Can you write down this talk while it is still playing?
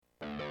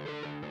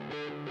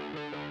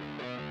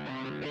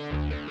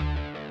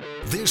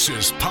This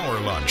is Power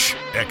Lunch,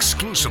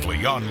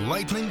 exclusively on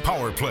Lightning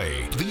Power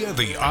Play via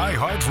the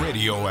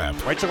iHeartRadio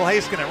app. Right circle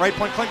Heiskanen, right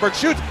point Klingberg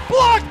shoots,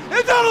 blocked,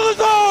 it's out of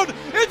the zone,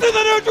 into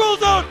the neutral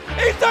zone,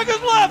 8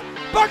 seconds left,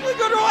 Buckley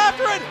Goodrow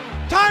after it,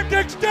 time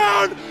ticks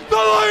down, the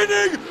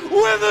Lightning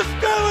win the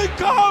Stanley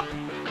Cup!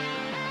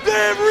 They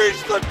have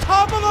reached the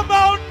top of the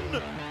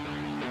mountain!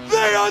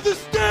 They are the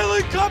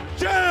Stanley Cup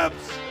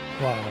champs!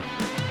 Wow.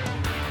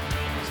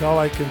 That's all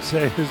I can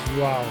say is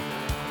wow.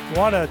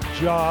 What a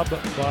job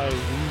by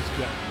these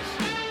guys.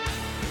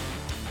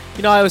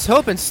 You know, I was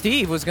hoping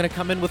Steve was going to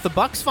come in with the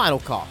Bucks final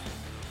call.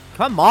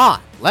 Come on,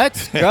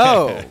 let's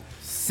go.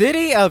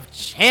 City of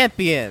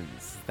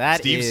Champions.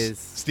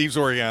 Steve's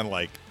already on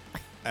like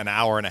an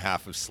hour and a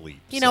half of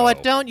sleep. You know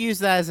what? Don't use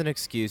that as an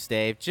excuse,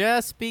 Dave.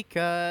 Just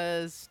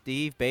because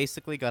Steve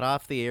basically got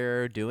off the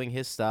air doing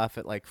his stuff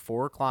at like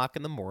 4 o'clock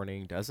in the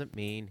morning doesn't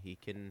mean he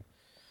can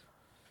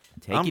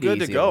take it easy. I'm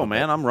good to go,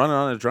 man. I'm running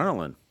on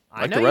adrenaline.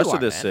 Like the rest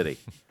of this city.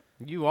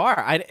 You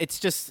are. It's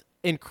just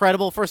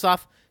incredible. First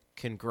off,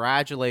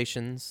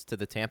 congratulations to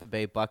the Tampa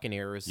Bay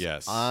Buccaneers.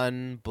 Yes.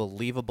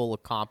 Unbelievable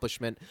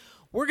accomplishment.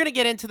 We're going to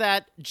get into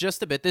that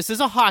just a bit. This is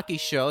a hockey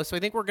show, so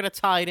I think we're going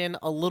to tie it in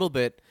a little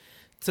bit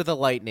to the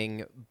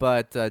Lightning.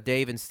 But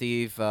Dave and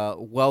Steve,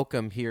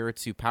 welcome here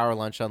to Power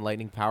Lunch on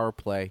Lightning Power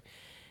Play.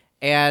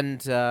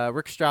 And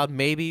Rick Stroud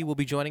maybe will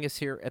be joining us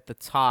here at the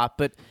top.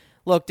 But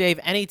look, Dave,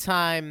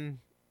 anytime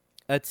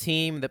a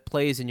team that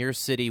plays in your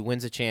city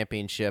wins a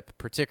championship,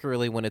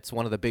 particularly when it's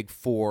one of the big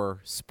 4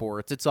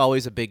 sports, it's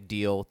always a big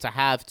deal. To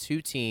have 2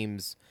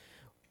 teams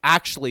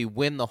actually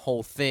win the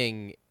whole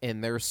thing in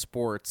their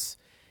sports,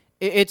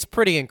 it's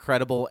pretty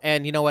incredible.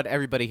 And you know what?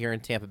 Everybody here in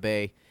Tampa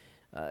Bay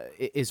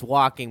is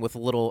walking with a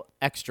little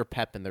extra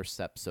pep in their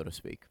step, so to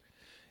speak.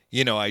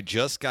 You know, I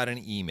just got an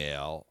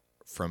email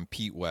from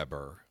Pete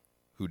Weber,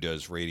 who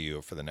does radio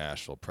for the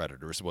Nashville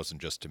Predators. It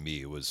wasn't just to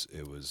me. It was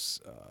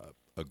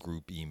a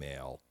group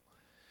email.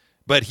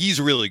 But he's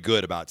really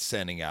good about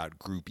sending out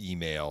group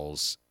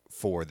emails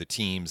for the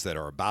teams that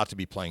are about to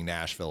be playing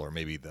Nashville, or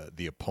maybe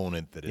the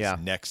opponent that is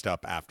next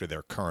up after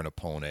their current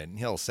opponent. And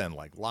he'll send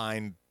like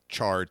line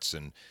charts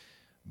and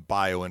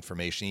bio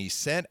information. He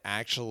sent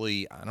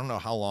actually, I don't know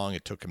how long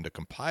it took him to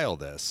compile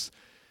this,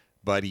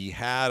 but he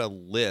had a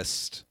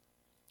list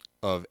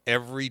of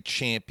every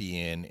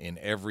champion in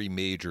every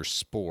major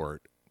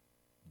sport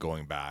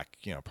going back,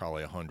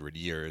 probably 100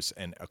 years.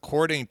 And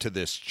according to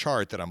this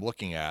chart that I'm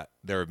looking at,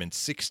 there have been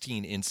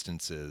 16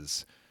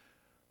 instances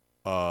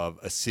of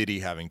a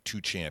city having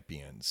 2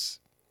 champions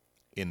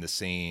in the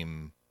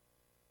same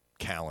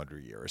calendar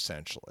year,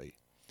 essentially.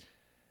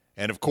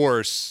 And of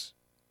course,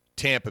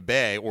 Tampa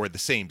Bay, or the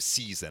same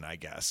season, I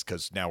guess,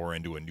 because now we're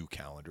into a new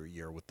calendar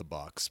year with the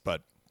Bucks.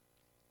 But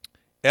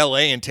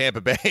LA and Tampa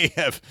Bay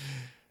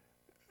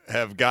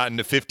have gotten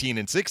to 15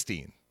 and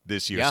 16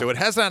 this year. Yeah. So it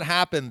has not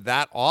happened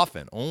that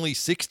often, only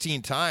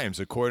 16 times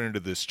according to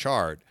this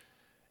chart.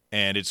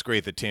 And it's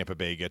great that Tampa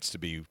Bay gets to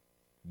be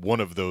one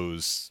of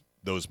those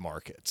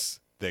markets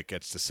that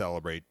gets to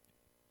celebrate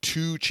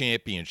 2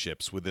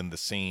 championships within the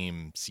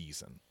same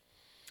season.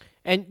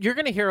 And you're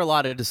going to hear a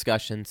lot of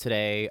discussion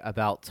today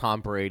about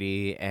Tom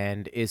Brady,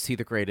 and is he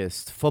the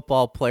greatest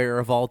football player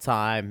of all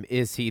time?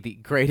 Is he the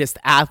greatest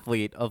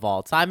athlete of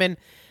all time? And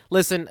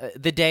listen,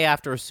 the day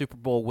after a Super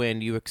Bowl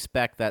win, you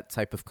expect that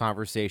type of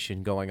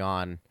conversation going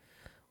on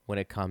when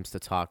it comes to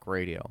talk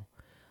radio.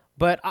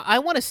 But I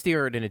want to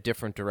steer it in a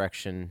different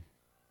direction,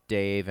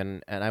 Dave,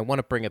 and I want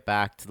to bring it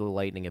back to the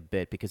Lightning a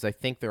bit, because I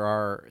think there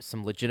are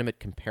some legitimate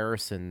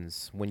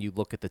comparisons when you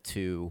look at the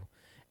two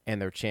and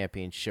their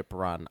championship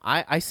run.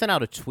 I sent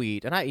out a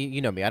tweet, and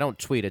you know me, I don't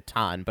tweet a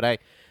ton, but I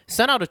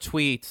sent out a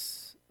tweet,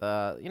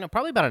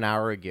 probably about an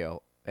hour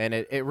ago, and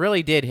it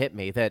really did hit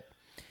me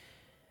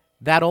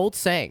that old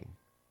saying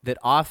that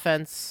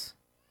offense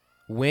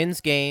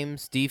wins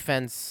games,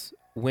 defense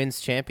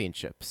wins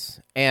championships.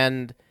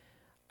 And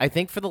I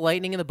think for the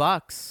Lightning and the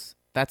Bucks,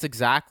 that's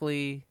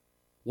exactly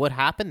what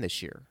happened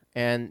this year.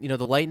 And,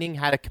 the Lightning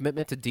had a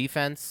commitment to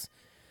defense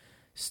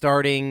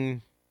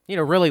starting,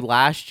 really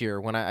last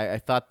year, when I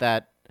thought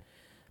that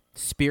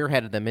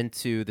spearheaded them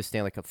into the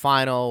Stanley Cup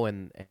final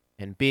and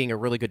being a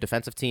really good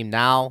defensive team.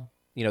 Now,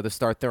 the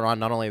start they're on,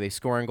 not only are they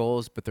scoring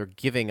goals, but they're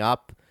giving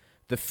up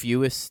the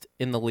fewest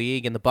in the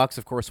league. And the Bucks,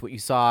 of course, what you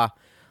saw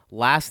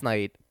last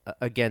night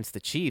against the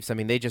Chiefs, I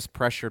mean, they just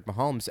pressured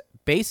Mahomes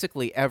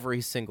basically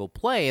every single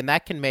play, and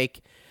that can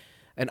make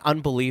an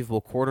unbelievable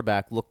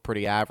quarterback look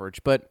pretty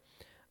average. But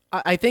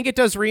I think it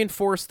does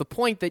reinforce the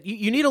point that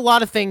you need a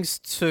lot of things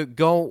to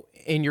go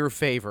in your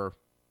favor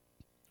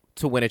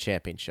to win a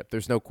championship.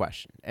 There's no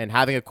question. And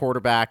having a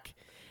quarterback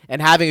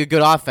and having a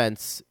good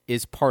offense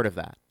is part of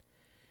that.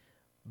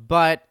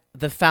 But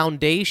the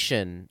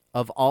foundation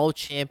of all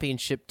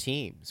championship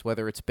teams,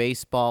 whether it's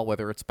baseball,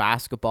 whether it's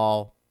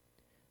basketball,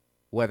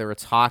 whether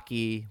it's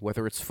hockey,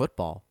 whether it's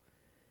football,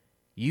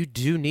 you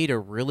do need a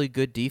really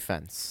good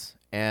defense.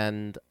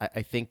 And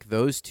I think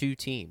those two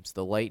teams,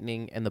 the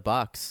Lightning and the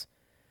Bucks,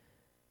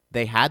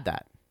 they had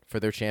that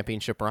for their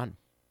championship run.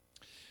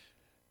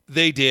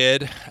 They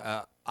did.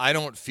 I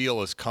don't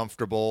feel as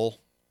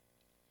comfortable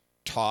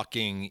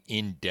talking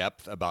in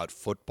depth about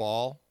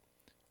football,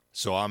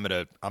 so I'm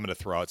gonna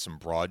throw out some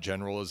broad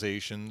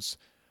generalizations.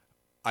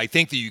 I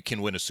think that you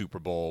can win a Super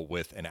Bowl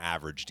with an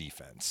average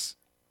defense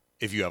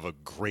if you have a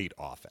great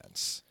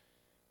offense.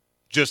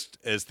 Just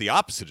as the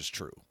opposite is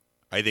true.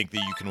 I think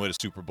that you can win a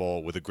Super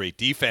Bowl with a great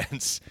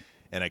defense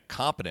and a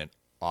competent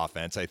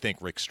offense. I think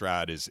Rick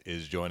Stroud is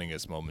joining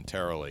us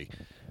momentarily.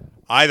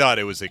 I thought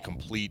it was a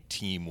complete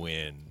team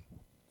win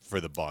for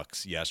the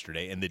Bucs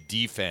yesterday, and the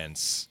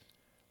defense,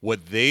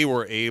 what they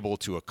were able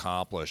to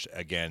accomplish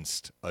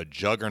against a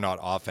juggernaut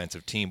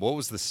offensive team. What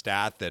was the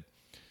stat that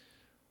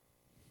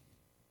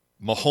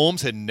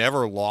Mahomes had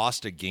never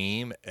lost a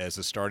game as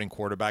a starting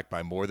quarterback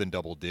by more than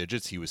double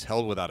digits? He was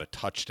held without a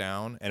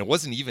touchdown, and it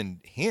wasn't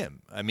even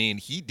him. I mean,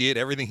 he did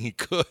everything he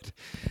could.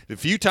 The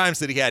few times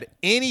that he had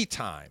any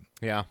time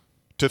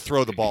to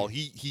throw the ball,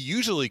 he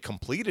usually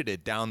completed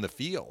it down the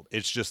field.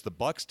 It's just the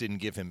Bucs didn't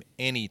give him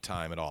any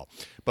time at all.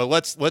 But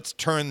let's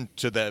turn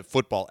to the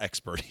football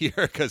expert here,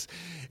 because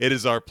it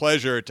is our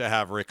pleasure to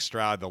have Rick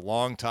Stroud, the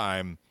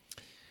longtime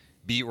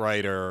beat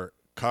writer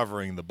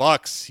covering the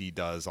Bucs. He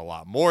does a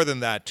lot more than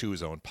that, to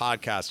his own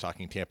podcast,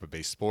 Talking Tampa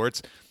Bay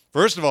Sports.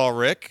 First of all,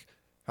 Rick,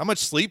 how much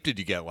sleep did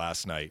you get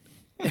last night?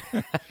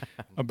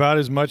 About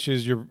as much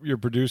as your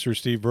producer,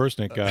 Steve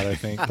Versnick, got, I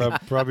think.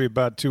 Probably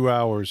about 2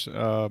 hours.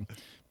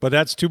 But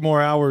that's 2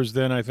 more hours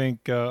than I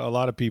think a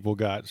lot of people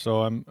got.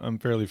 So I'm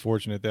fairly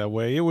fortunate that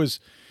way. It was,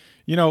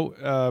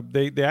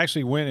 they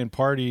actually went and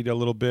partied a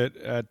little bit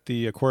at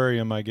the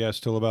aquarium, I guess,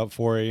 till about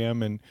 4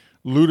 a.m., and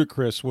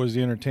Ludacris was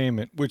the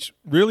entertainment, which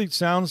really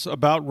sounds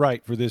about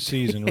right for this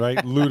season, right?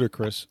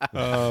 Ludacris,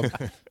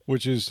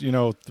 which is,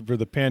 for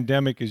the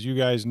pandemic, as you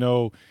guys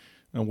know,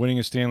 winning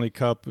a Stanley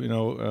Cup, in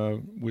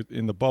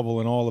the bubble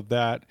and all of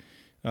that,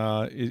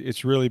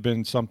 it's really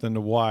been something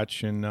to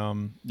watch. And,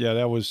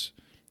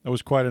 that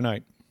was quite a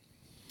night.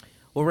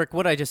 Well, Rick,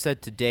 what I just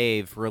said to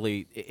Dave,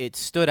 really, it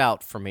stood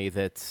out for me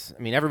that,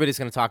 everybody's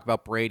going to talk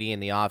about Brady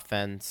and the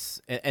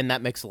offense, and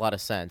that makes a lot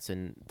of sense,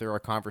 and there are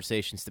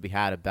conversations to be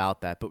had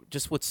about that. But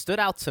just what stood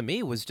out to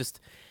me was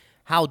just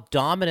how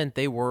dominant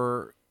they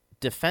were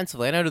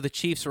defensively. I know the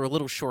Chiefs were a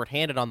little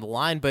shorthanded on the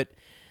line, but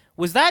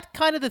was that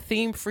kind of the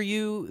theme for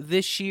you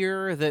this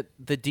year, that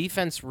the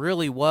defense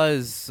really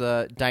was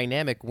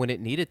dynamic when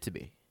it needed to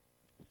be?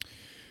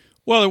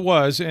 Well, it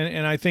was,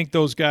 and I think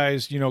those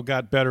guys,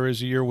 got better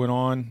as the year went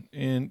on,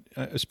 and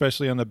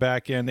especially on the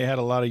back end. They had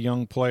a lot of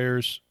young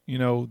players,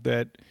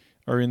 that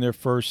are in their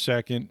first,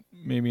 second,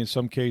 maybe in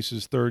some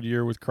cases third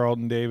year with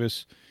Carlton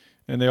Davis,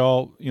 and they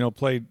all,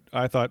 played,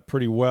 I thought,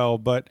 pretty well.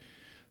 But,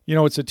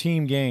 it's a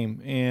team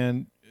game,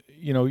 and,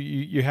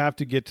 you have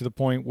to get to the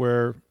point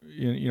where,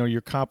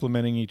 you're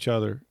complementing each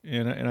other.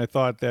 And I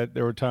thought that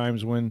there were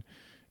times when,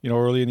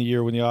 early in the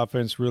year when the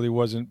offense really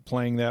wasn't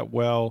playing that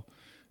well,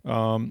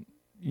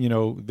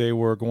 they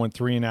were going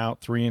three and out,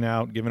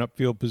 giving up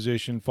field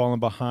position, falling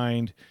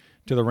behind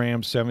to the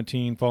Rams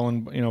 17,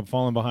 falling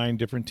behind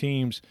different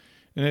teams.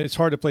 And it's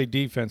hard to play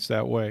defense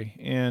that way.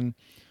 And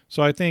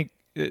so I think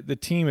the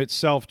team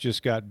itself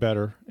just got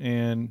better.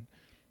 And,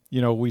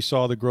 we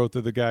saw the growth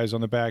of the guys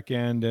on the back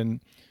end. And,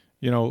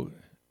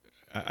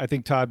 I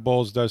think Todd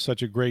Bowles does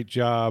such a great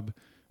job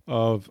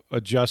of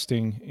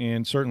adjusting.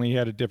 And certainly he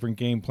had a different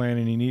game plan,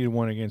 and he needed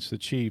one against the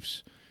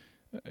Chiefs.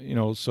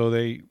 So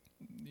they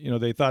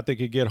thought they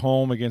could get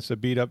home against a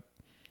beat-up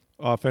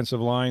offensive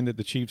line that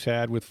the Chiefs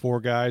had with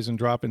 4 guys and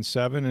dropping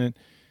 7. And,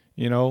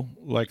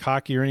 like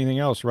hockey or anything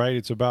else, right?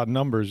 It's about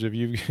numbers. If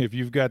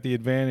you've got the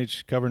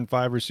advantage covering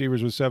 5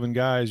 receivers with 7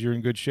 guys, you're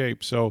in good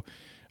shape. So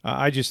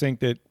I just think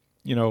that,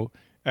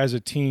 as a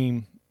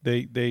team,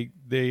 they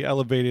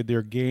elevated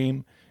their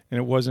game, and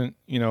it wasn't,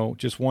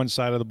 just one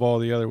side of the ball.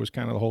 The other was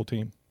kind of the whole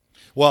team.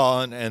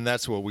 Well, and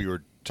that's what we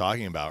were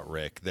talking about,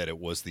 Rick, that it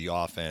was the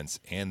offense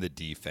and the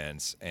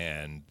defense,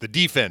 and the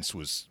defense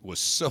was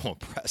so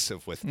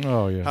impressive with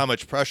how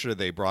much pressure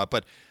they brought.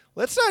 But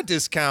let's not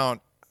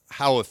discount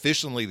how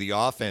efficiently the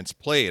offense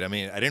played. I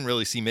didn't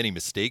really see many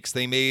mistakes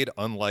they made,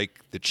 unlike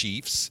the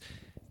Chiefs.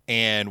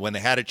 And when they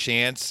had a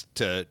chance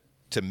to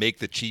make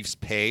the Chiefs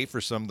pay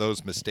for some of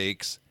those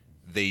mistakes,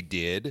 they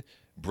did.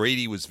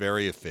 Brady was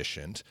very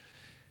efficient.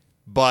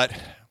 But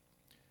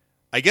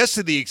I guess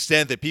to the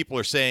extent that people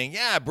are saying,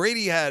 yeah,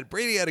 Brady had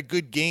a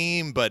good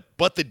game, but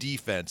the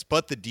defense,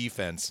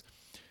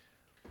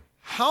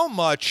 how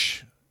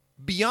much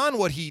beyond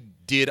what he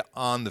did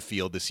on the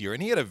field this year,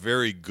 and he had a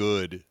very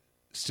good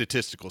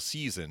statistical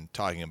season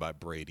talking about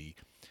Brady,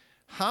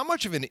 how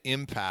much of an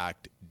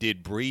impact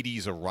did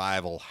Brady's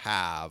arrival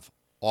have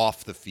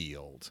off the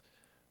field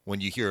when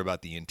you hear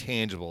about the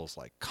intangibles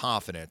like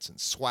confidence and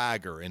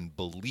swagger and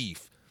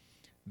belief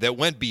that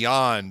went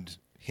beyond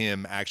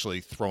him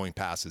actually throwing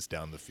passes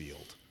down the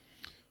field?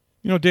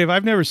 Dave,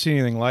 I've never seen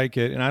anything like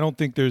it, and I don't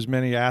think there's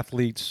many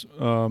athletes,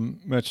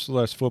 much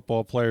less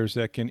football players,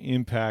 that can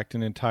impact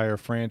an entire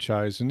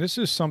franchise. And this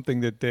is something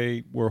that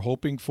they were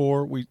hoping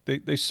for.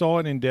 They saw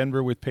it in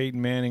Denver with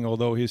Peyton Manning,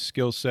 although his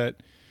skill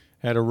set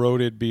had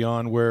eroded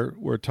beyond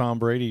where Tom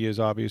Brady is,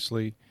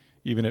 obviously.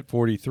 even at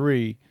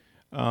 43.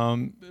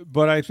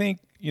 But I think,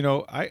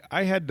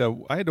 I had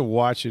to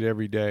watch it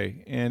every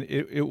day, and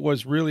it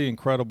was really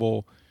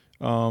incredible.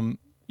 And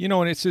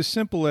it's as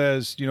simple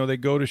as, they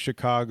go to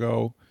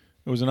Chicago.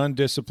 It was an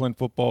undisciplined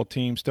football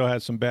team, still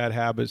had some bad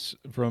habits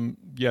from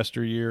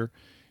yesteryear.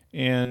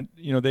 And,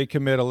 they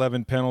commit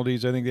 11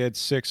 penalties. I think they had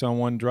 6 on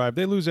one drive.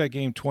 They lose that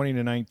game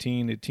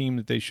 20-19, a team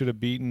that they should have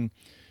beaten.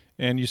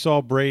 And you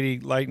saw Brady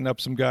lighten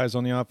up some guys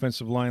on the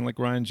offensive line like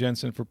Ryan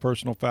Jensen for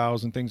personal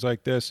fouls and things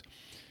like this.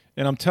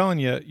 And I'm telling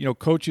you,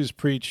 coaches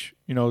preach,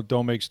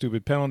 don't make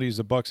stupid penalties.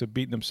 The Bucs have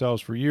beaten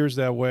themselves for years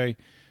that way.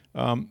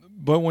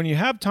 But when you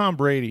have Tom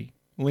Brady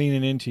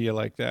leaning into you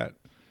like that,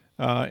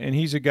 and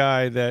he's a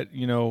guy that,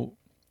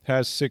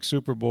 has 6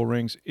 Super Bowl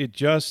rings, it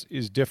just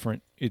is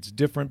different. It's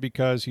different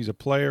because he's a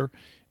player.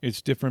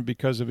 It's different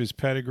because of his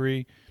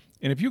pedigree.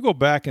 And if you go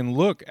back and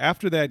look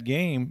after that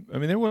game, I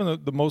mean, they're one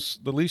of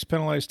the least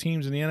penalized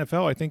teams in the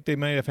NFL. I think they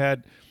may have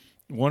had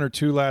 1 or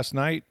 2 last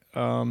night.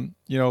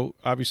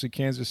 Obviously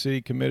Kansas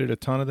City committed a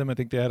ton of them. I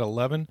think they had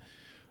 11.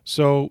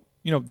 So,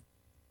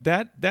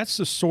 that's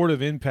the sort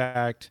of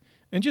impact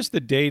and just the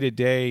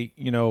day-to-day,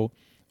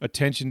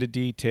 attention to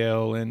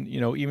detail. And,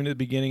 even at the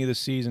beginning of the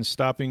season,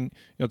 stopping,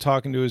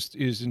 talking to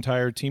his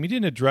entire team. He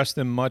didn't address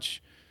them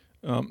much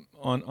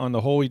on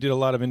the whole. He did a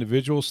lot of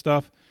individual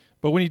stuff.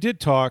 But when he did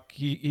talk,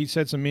 he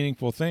said some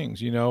meaningful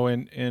things,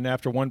 and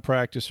after one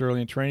practice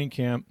early in training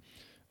camp,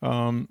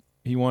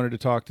 he wanted to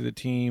talk to the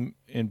team,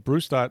 and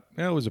Bruce thought,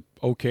 it was an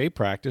okay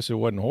practice. It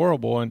wasn't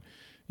horrible. And,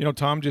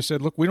 Tom just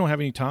said, look, we don't have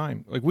any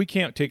time. Like, we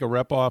can't take a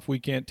rep off. We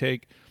can't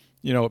take,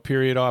 a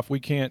period off. We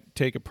can't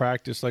take a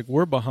practice. Like,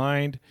 we're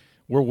behind.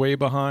 We're way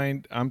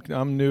behind.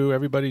 I'm new.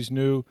 Everybody's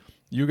new.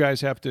 You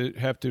guys have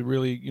to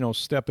really,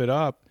 step it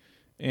up.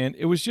 And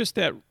it was just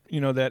that,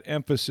 that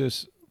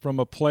emphasis from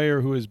a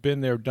player who has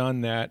been there,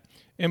 done that.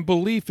 And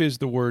belief is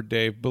the word,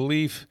 Dave.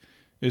 Belief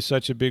is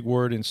such a big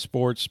word in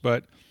sports.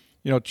 But,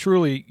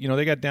 truly,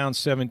 they got down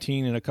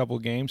 17 in a couple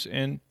of games.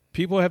 And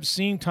people have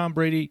seen Tom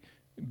Brady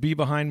be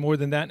behind more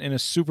than that in a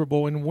Super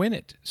Bowl and win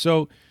it.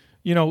 So,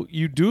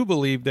 you do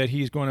believe that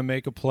he's going to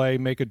make a play,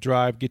 make a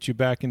drive, get you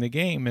back in the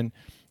game. And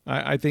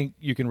I think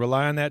you can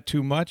rely on that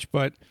too much.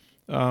 But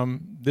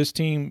this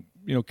team,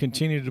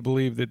 continued to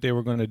believe that they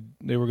were going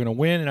to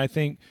win. And I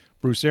think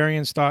Bruce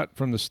Arians thought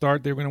from the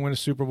start they were going to win a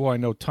Super Bowl. I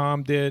know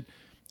Tom did.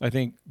 I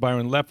think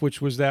Byron Leftwich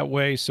was that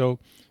way. So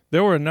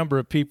there were a number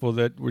of people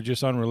that were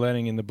just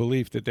unrelenting in the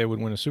belief that they would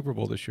win a Super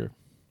Bowl this year.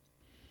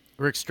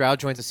 Rick Stroud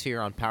joins us here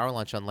on Power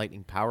Lunch on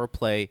Lightning Power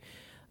Play.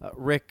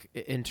 Rick,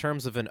 in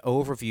terms of an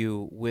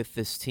overview with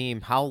this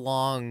team, how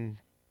long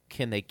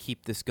can they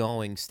keep this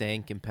going,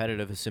 staying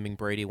competitive, assuming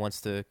Brady wants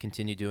to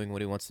continue doing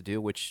what he wants to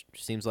do, which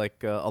seems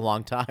like a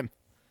long time?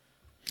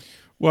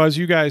 Well, as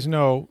you guys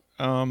know,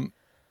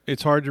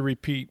 it's hard to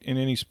repeat in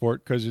any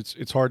sport because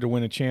it's hard to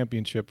win a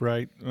championship,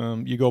 right?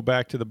 You go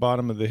back to the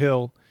bottom of the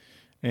hill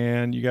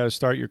and you got to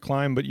start your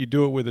climb, but you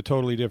do it with a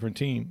totally different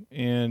team.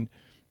 And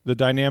the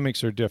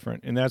dynamics are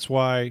different. And that's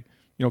why,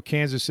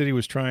 Kansas City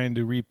was trying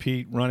to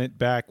repeat, run it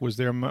back was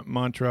their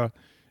mantra.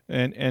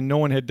 And no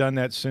one had done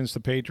that since the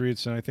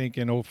Patriots, and I think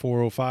in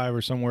 04, 05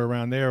 or somewhere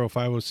around there,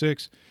 05,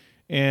 06.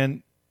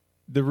 And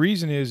the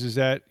reason is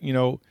that,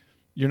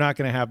 you're not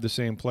going to have the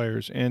same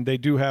players. And they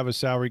do have a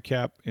salary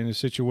cap in a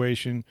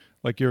situation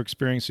like you're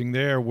experiencing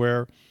there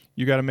where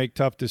you got to make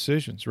tough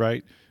decisions,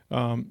 right?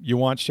 You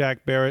want Shaq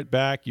Barrett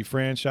back. You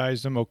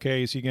franchised him.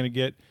 Okay, is he going to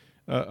get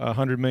a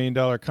 $100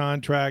 million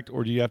contract,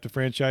 or do you have to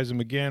franchise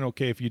him again?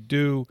 Okay, if you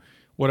do,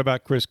 what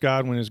about Chris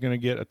Godwin is going to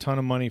get a ton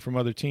of money from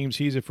other teams?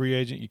 He's a free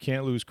agent. You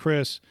can't lose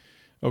Chris.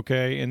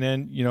 Okay, and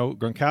then,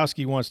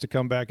 Gronkowski wants to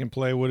come back and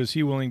play. What is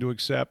he willing to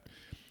accept?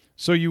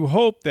 So you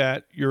hope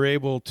that you're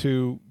able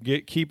to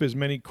keep as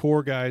many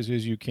core guys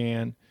as you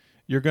can.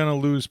 You're going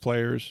to lose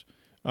players.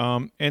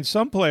 And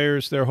some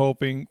players, they're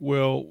hoping,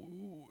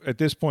 will, at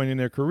this point in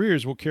their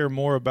careers, will care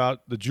more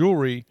about the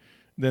jewelry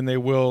than they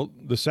will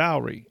the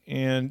salary.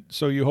 And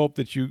so you hope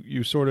that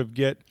you sort of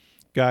get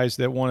guys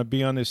that want to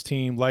be on this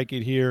team, like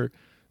it here,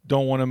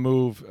 don't want to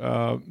move,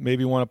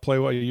 maybe want to play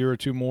a year or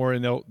two more,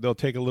 and they'll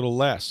take a little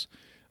less.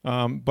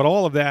 But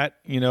all of that,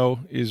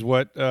 is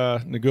what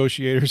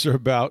negotiators are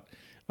about.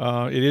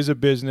 It is a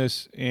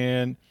business,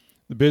 and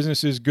the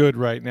business is good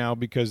right now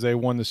because they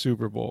won the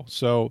Super Bowl.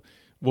 So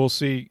we'll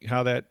see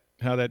how that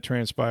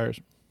transpires.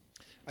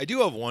 I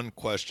do have one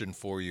question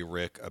for you,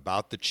 Rick,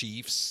 about the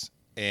Chiefs,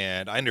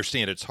 and I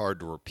understand it's hard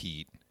to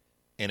repeat.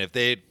 And if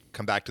they'd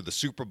come back to the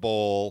Super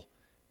Bowl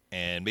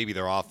and maybe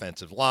their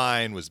offensive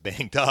line was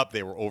banged up,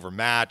 they were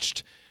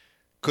overmatched,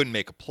 couldn't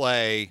make a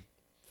play,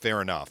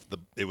 fair enough.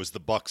 It was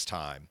the Bucs'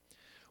 time.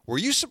 Were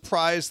you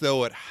surprised,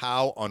 though, at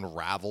how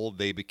unraveled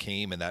they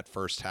became in that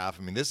first half?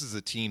 I mean, this is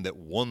a team that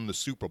won the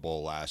Super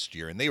Bowl last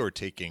year, and they were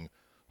taking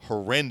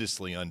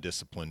horrendously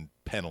undisciplined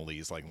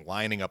penalties, like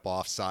lining up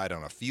offside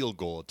on a field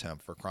goal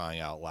attempt, for crying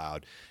out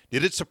loud.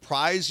 Did it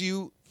surprise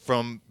you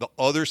from the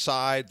other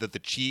side that the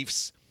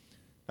Chiefs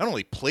not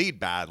only played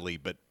badly,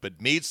 but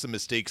made some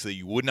mistakes that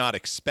you would not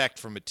expect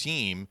from a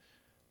team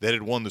that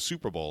had won the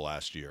Super Bowl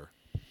last year?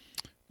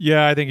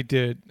 Yeah, I think it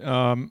did.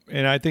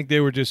 And I think they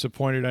were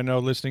disappointed. I know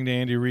listening to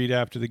Andy Reid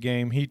after the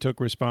game, he took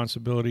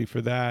responsibility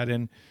for that.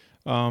 And,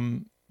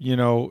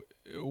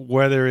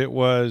 whether it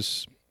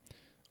was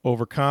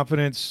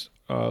overconfidence,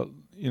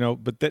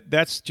 but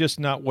that's just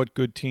not what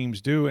good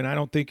teams do. And I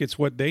don't think it's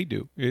what they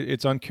do.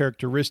 It's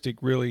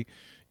uncharacteristic, really.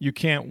 You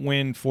can't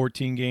win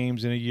 14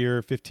 games in a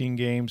year, 15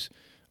 games,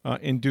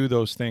 and do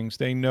those things.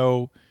 They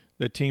know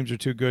that teams are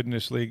too good in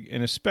this league.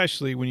 And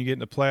especially when you get in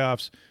the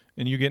playoffs,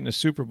 and you get in the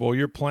Super Bowl,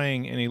 you're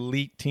playing an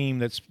elite team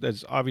that's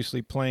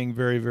obviously playing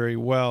very, very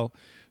well.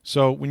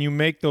 So when you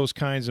make those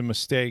kinds of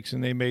mistakes,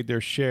 and they made their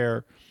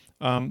share,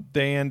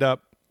 they end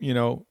up,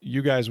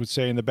 you guys would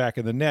say in the back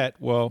of the net.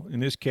 Well,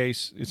 in this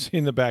case, it's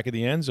in the back of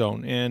the end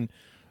zone. And,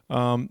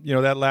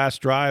 that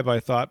last drive, I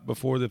thought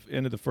before the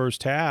end of the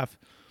first half,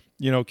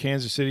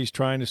 Kansas City's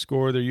trying to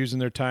score. They're using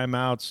their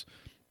timeouts.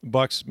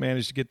 Bucs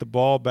managed to get the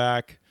ball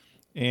back,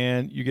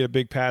 and you get a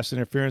big pass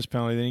interference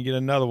penalty. Then you get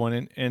another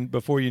one, and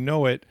before you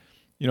know it,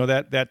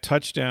 that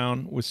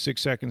touchdown with 6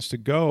 seconds to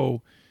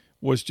go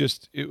was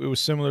just it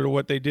was similar to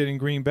what they did in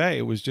Green Bay.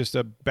 It was just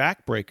a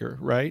backbreaker,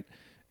 right?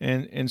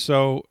 And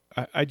so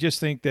I just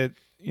think that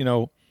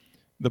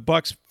the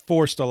Bucs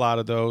forced a lot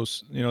of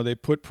those. They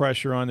put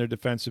pressure on their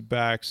defensive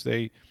backs.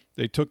 They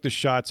took the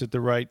shots at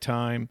the right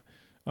time,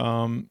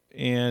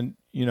 and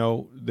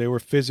they were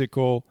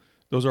physical.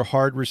 Those are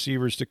hard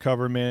receivers to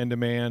cover man to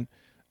man.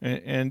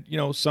 And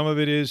some of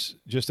it is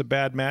just a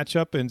bad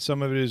matchup, and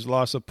some of it is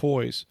loss of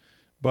poise.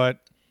 But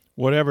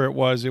whatever it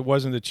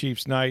wasn't the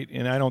Chiefs' night,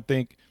 and I don't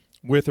think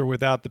with or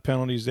without the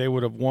penalties they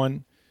would have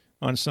won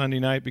on Sunday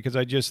night, because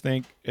I just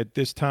think at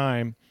this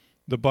time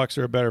the Bucs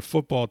are a better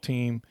football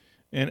team,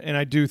 and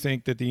I do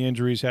think that the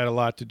injuries had a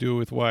lot to do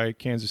with why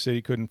Kansas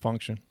City couldn't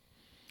function.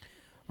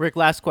 Rick,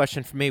 last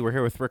question for me. We're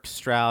here with Rick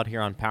Stroud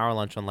here on Power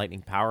Lunch on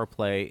Lightning Power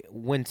Play.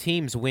 When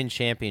teams win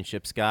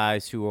championships,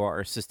 guys who are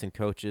assistant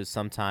coaches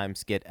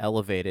sometimes get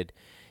elevated.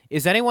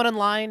 Is anyone in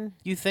line,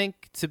 you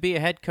think, to be a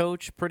head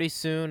coach pretty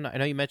soon? I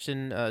know you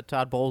mentioned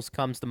Todd Bowles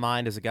comes to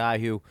mind as a guy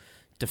who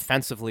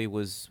defensively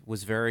was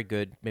very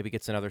good, maybe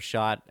gets another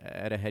shot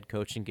at a head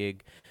coaching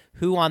gig.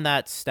 Who on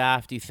that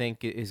staff do you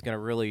think is going to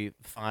really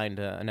find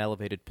an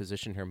elevated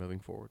position here moving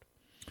forward?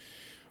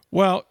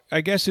 Well, I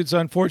guess it's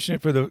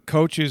unfortunate for the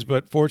coaches,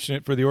 but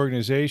fortunate for the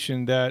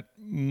organization that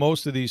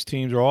most of these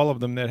teams, or all of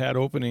them that had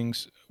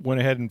openings,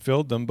 went ahead and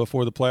filled them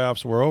before the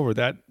playoffs were over.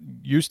 That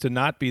used to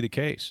not be the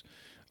case.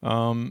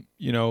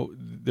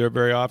 There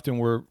very often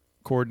were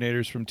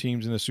coordinators from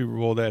teams in the Super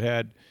Bowl that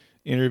had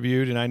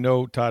interviewed, and I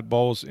know Todd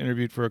Bowles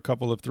interviewed for a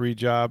couple of 3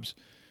 jobs.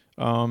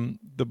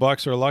 The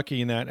Bucs are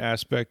lucky in that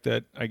aspect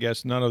that I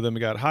guess none of them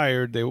got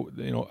hired. They,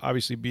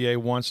 obviously BA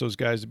wants those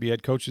guys to be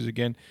head coaches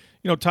again.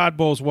 Todd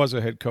Bowles was a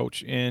head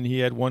coach, and he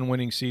had 1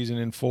 winning season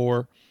in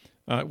 4.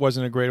 It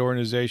wasn't a great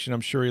organization.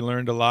 I'm sure he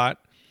learned a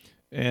lot,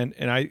 and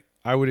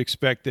I would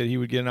expect that he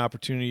would get an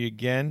opportunity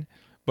again.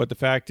 But the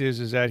fact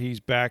is that he's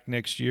back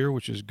next year,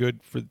 which is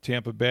good for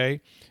Tampa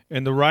Bay.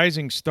 And the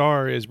rising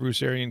star, as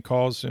Bruce Arians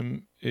calls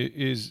him,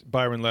 is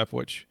Byron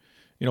Leftwich.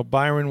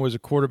 Byron was a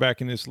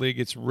quarterback in this league.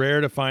 It's rare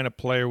to find a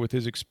player with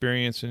his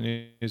experience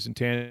and his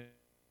intangibles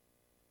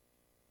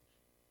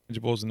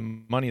and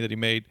the money that he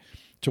made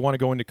to want to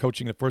go into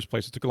coaching in the first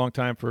place. It took a long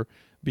time for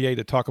BA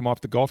to talk him off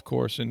the golf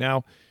course, and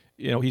now,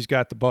 he's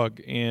got the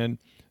bug. And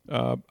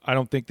I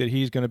don't think that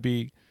he's going to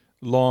be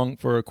long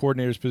for a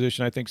coordinator's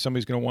position. I think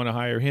somebody's going to want to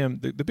hire him.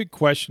 The big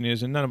question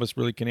is, and none of us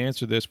really can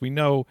answer this, we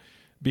know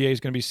BA is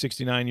going to be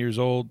 69 years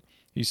old.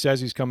 He says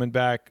he's coming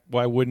back.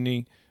 Why wouldn't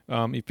he?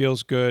 He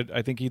feels good.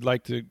 I think he'd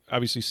like to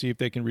obviously see if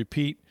they can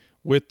repeat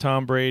with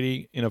Tom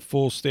Brady in a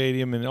full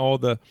stadium and all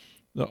the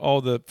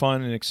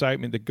fun and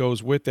excitement that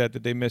goes with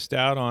that they missed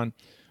out on.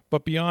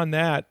 But beyond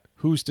that,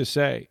 who's to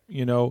say?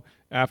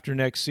 After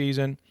next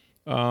season,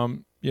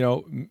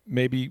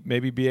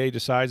 maybe BA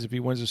decides if he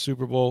wins the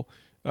Super Bowl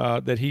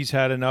that he's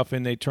had enough,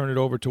 and they turn it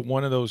over to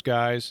one of those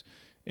guys,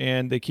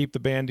 and they keep the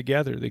band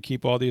together. They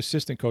keep all the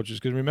assistant coaches,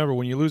 because remember,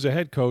 when you lose a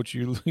head coach,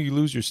 you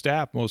lose your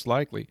staff most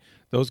likely.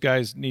 Those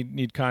guys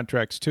need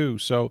contracts too.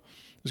 So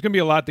there's going to be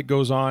a lot that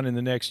goes on in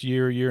the next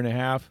year and a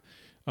half.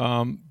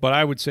 But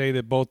I would say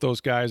that both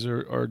those guys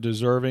are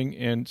deserving,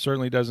 and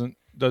certainly doesn't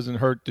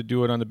hurt to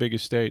do it on the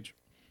biggest stage.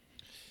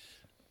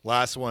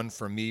 Last one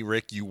from me,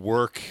 Rick. You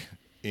work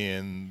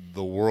in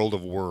the world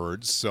of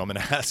words, so I'm going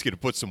to ask you to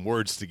put some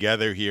words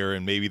together here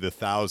and maybe the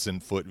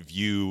 1,000-foot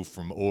view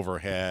from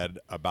overhead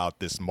about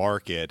this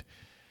market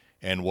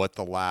and what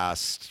the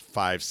last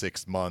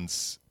 5-6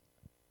 months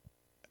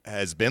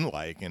has been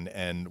like,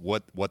 and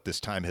what this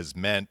time has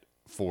meant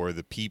for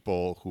the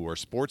people who are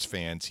sports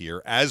fans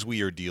here as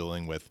we are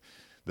dealing with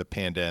the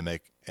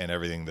pandemic and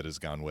everything that has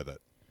gone with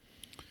it.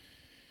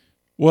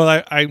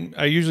 Well,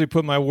 I usually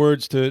put my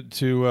words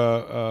to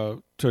a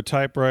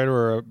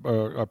typewriter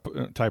or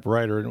a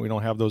typewriter, and we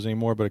don't have those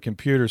anymore, but a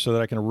computer, so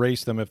that I can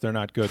erase them if they're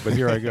not good. But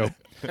here I go.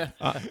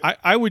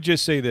 I would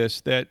just say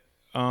this, that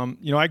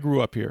I grew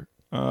up here.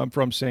 I'm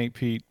from St.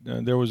 Pete.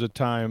 There was a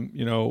time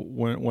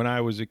when I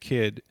was a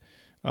kid,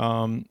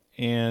 and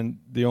and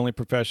the only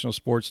professional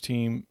sports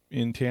team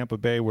in Tampa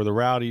Bay were the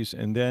Rowdies,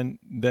 and then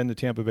the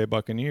Tampa Bay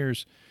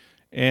Buccaneers.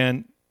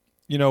 And,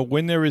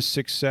 when there is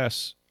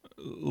success,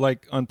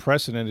 like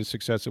unprecedented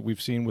success that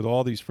we've seen with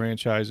all these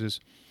franchises,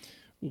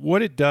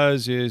 what it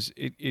does is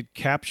it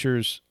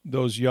captures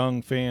those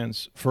young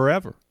fans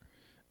forever.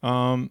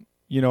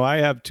 I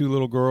have two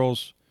little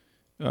girls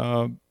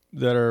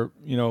that are,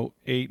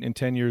 8 and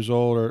 10 years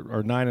old,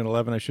 or 9 and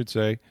 11, I should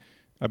say.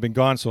 I've been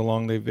gone so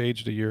long, they've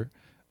aged a year.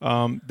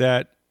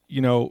 That,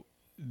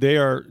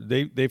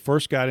 they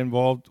first got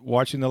involved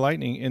watching the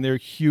Lightning, and they're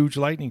huge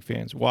Lightning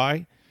fans.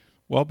 Why?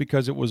 Well,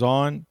 because it was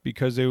on,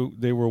 because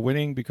they were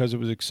winning, because it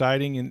was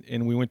exciting,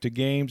 and we went to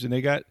games, and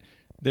they got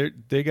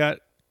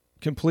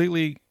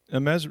completely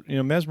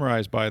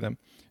mesmerized by them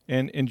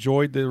and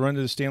enjoyed the run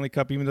to the Stanley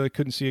Cup, even though they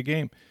couldn't see a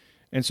game.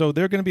 And so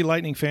they're going to be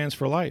Lightning fans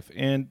for life.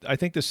 And I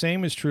think the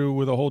same is true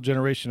with a whole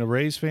generation of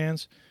Rays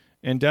fans.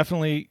 And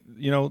definitely,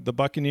 the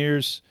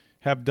Buccaneers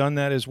have done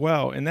that as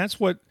well. And that's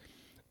what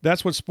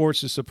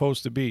sports is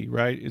supposed to be,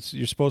 right?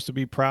 You're supposed to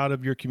be proud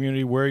of your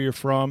community, where you're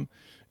from.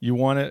 You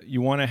want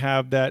to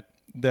have that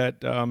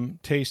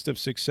taste of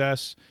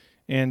success.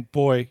 And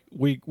boy,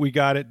 we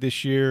got it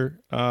this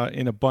year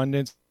in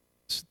abundance.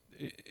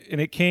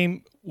 And it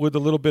came with a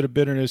little bit of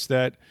bitterness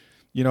that,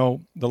 the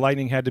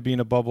Lightning had to be in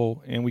a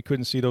bubble and we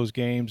couldn't see those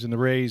games, and the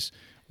Rays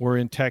were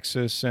in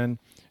Texas, and,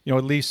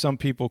 at least some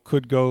people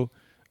could go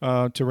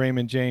to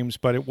Raymond James,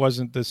 but it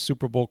wasn't the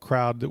Super Bowl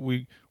crowd that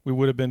we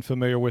would have been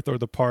familiar with, or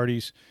the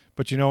parties.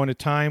 But, in a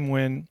time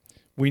when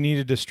we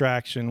needed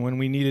distraction, when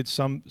we needed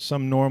some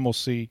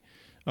normalcy,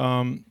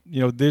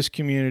 this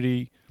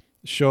community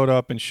showed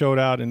up and showed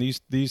out, and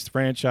these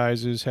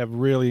franchises have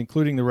really,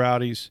 including the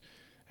Rowdies,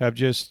 have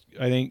just,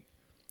 I think,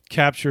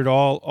 captured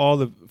all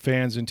the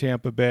fans in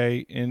Tampa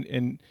Bay,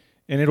 and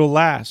it'll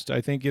last. I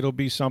think it'll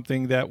be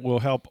something that will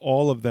help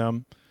all of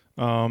them,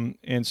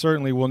 and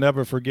certainly we'll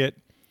never forget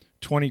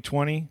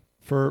 2020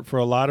 for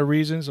a lot of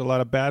reasons, a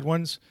lot of bad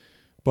ones,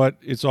 but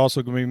it's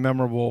also going to be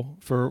memorable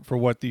for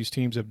what these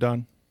teams have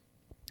done.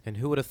 And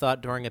who would have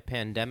thought during a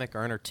pandemic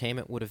our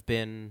entertainment would have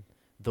been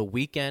The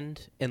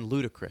Weeknd and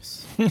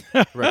Ludacris?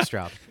 Rick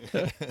Stroud.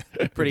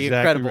 Pretty exactly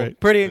incredible. Right.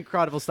 Pretty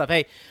incredible stuff.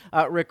 Hey,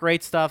 Rick,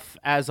 great stuff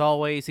as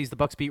always. He's the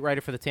Bucs beat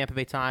writer for the Tampa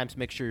Bay Times.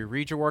 Make sure you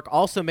read your work.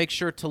 Also, make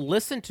sure to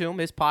listen to him.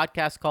 His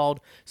podcast called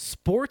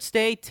Sports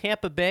Day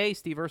Tampa Bay.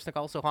 Steve Ersnick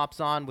also hops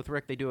on with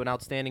Rick. They do an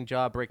outstanding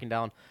job breaking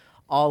down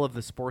all of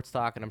the sports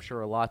talk, and I'm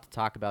sure a lot to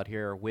talk about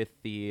here with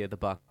the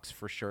Bucs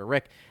for sure.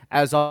 Rick,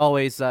 as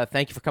always,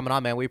 thank you for coming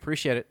on, man. We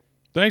appreciate it.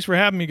 Thanks for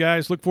having me,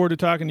 guys. Look forward to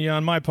talking to you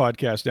on my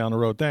podcast down the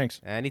road. Thanks.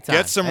 Anytime.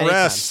 Get some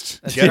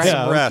rest. Get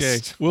some rest.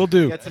 Okay. Will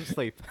do. Get some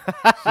sleep.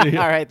 All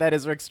right, that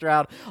is Rick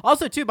Stroud.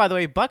 Also, too, by the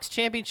way, Bucs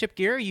championship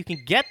gear, you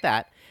can get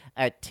that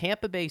at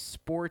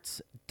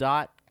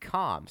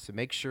TampaBaySports.com. So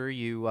make sure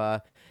you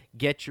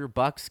get your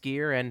Bucs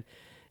gear. And,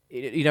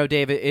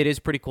 Dave, it is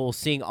pretty cool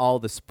seeing all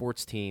the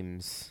sports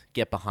teams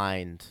get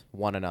behind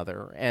one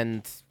another.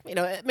 And,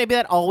 maybe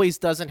that always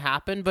doesn't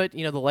happen, but,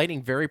 the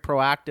Lightning very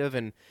proactive,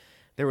 and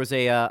there was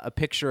a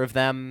picture of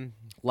them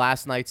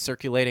last night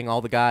circulating, all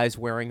the guys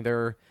wearing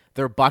their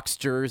Bucs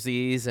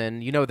jerseys,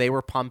 and they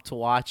were pumped to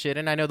watch it.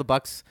 And I know the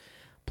Bucs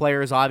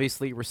players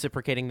obviously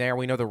reciprocating there.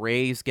 We know the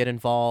Rays get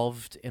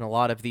involved in a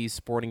lot of these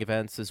sporting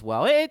events as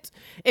well.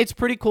 It's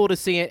pretty cool to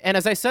see it. And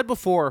as I said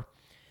before,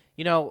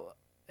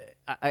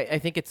 I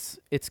think it's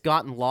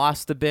gotten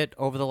lost a bit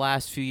over the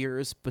last few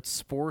years, but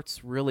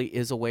sports really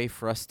is a way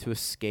for us to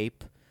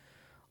escape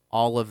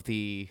all of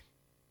the,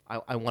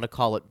 I want to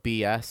call it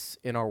BS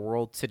in our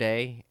world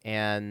today.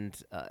 And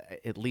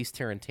at least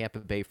here in Tampa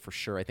Bay, for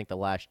sure, I think the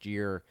last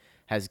year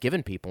has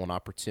given people an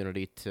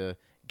opportunity to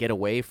get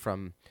away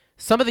from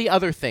some of the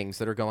other things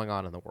that are going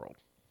on in the world.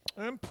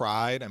 And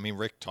pride. I mean,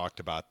 Rick talked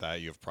about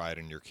that. You have pride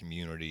in your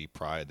community,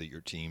 pride that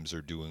your teams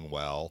are doing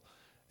well.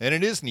 And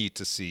it is neat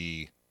to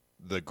see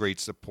the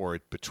great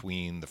support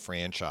between the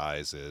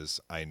franchises.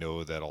 I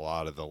know that a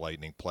lot of the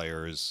Lightning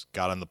players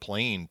got on the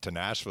plane to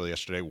Nashville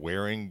yesterday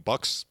wearing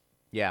Bucs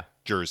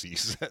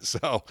jerseys.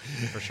 So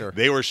for sure,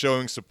 they were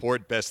showing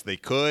support best they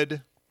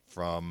could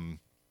from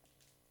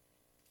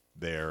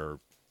their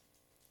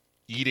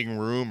eating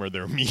room or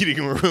their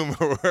meeting room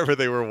or wherever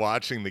they were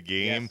watching the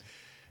game. Yes.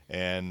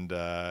 And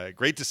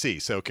great to see.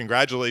 So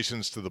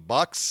congratulations to the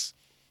Bucs.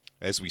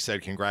 As we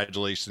said,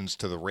 congratulations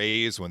to the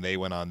Rays when they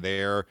went on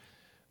their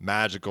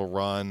magical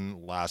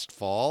run last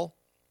fall.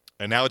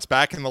 And now it's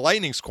back in the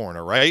Lightning's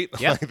corner, right?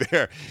 Yeah.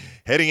 They're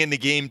heading into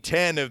Game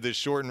 10 of this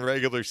shortened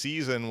regular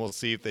season. We'll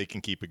see if they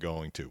can keep it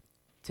going, too.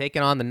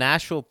 Taking on the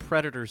Nashville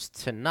Predators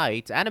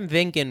tonight. Adam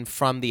Vingan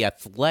from The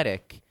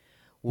Athletic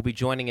will be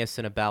joining us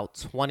in about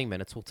 20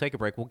 minutes. We'll take a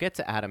break. We'll get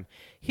to Adam.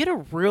 He had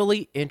a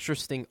really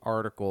interesting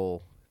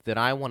article that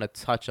I want to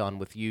touch on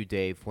with you,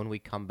 Dave, when we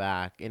come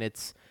back. And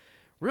it's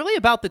really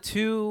about the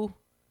two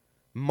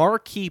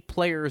marquee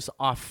players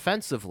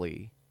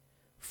offensively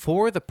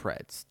for the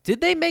Preds. Did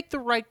they make the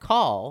right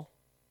call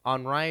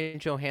on Ryan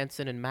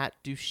Johansson and Matt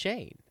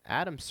Duchene?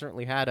 Adam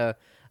certainly had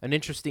an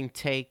interesting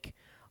take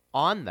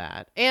on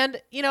that. And,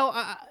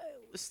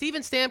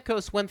 Steven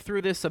Stamkos went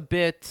through this a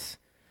bit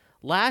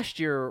last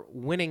year,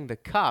 winning the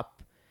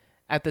Cup.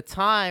 At the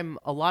time,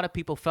 a lot of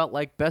people felt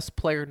like best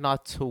player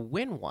not to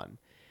win one.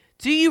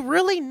 Do you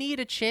really need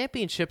a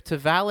championship to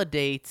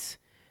validate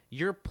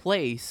your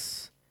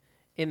place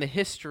in the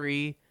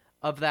history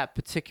of that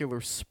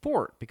particular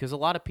sport? Because a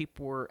lot of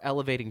people were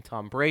elevating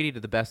Tom Brady to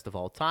the best of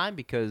all time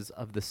because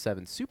of the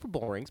 7 Super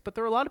Bowl rings, but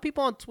there are a lot of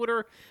people on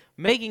Twitter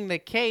making the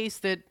case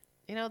that,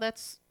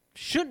 that's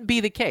shouldn't be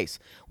the case.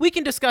 We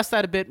can discuss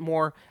that a bit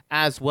more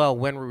as well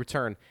when we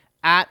return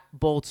at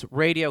Bolts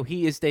Radio.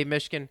 He is Dave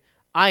Mishkin.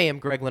 I am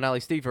Greg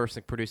Linnelli, Steve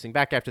Versnick producing.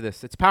 Back after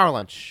this, it's Power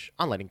Lunch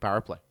on Lightning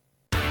Power Play.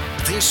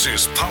 This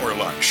is Power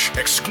Lunch,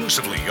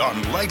 exclusively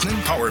on Lightning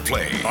Power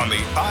Play on the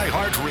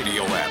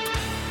iHeartRadio app.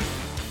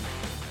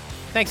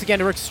 Thanks again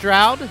to Rick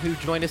Stroud, who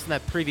joined us in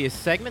that previous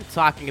segment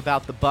talking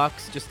about the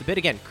Bucks just a bit.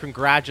 Again,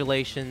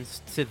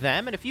 congratulations to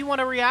them. And if you want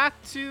to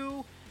react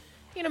to,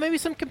 maybe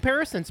some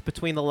comparisons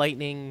between the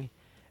Lightning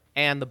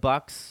and the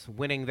Bucks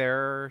winning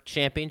their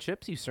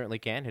championships, you certainly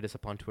can. Hit us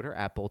up on Twitter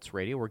at Bolts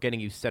Radio. We're getting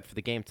you set for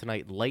the game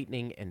tonight,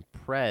 Lightning and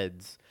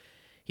Preds.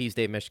 He's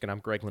Dave Mishkin. I'm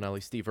Greg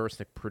Linnelli. Steve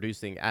Versnick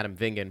producing. Adam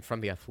Vingan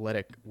from The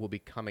Athletic will be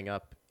coming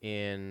up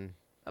in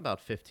about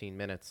 15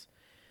 minutes.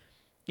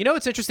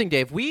 It's interesting,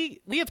 Dave.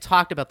 We have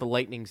talked about the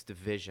Lightning's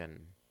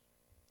division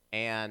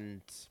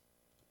and,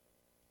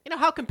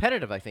 how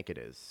competitive I think it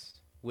is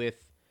with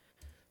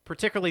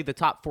particularly the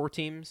top 4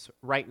 teams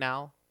right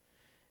now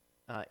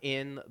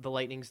in the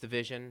Lightning's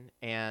division.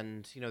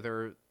 And, there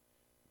are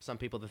some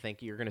people that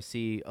think you're going to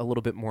see a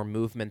little bit more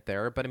movement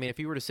there. But, if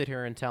you were to sit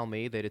here and tell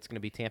me that it's going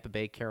to be Tampa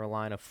Bay,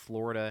 Carolina,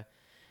 Florida,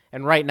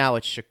 and right now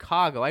it's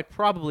Chicago, I'd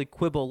probably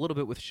quibble a little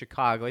bit with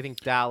Chicago. I think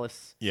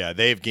Dallas. Yeah,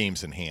 they have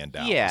games in hand,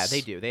 Dallas. Yeah, they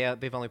do.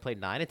 They've only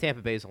played 9, and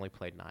Tampa Bay's only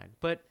played 9.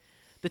 But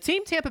the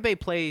team Tampa Bay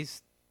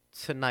plays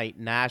tonight,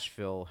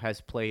 Nashville,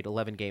 has played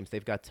 11 games.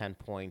 They've got 10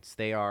 points.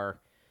 They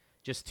are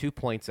just 2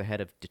 points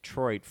ahead of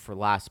Detroit for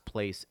last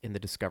place in the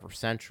Discover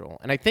Central.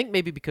 And I think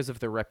maybe because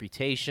of their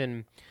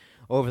reputation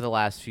over the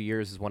last few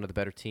years as one of the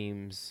better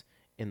teams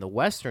in the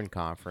Western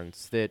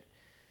Conference, that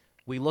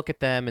we look at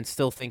them and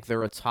still think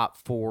they're a top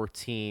 4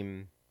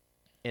 team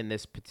in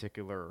this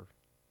particular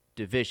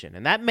division.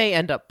 And that may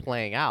end up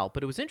playing out.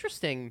 But it was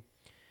interesting,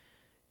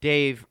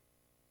 Dave,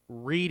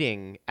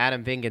 reading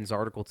Adam Vingan's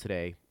article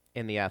today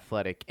in The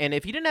Athletic. And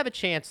if you didn't have a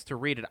chance to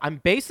read it,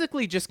 I'm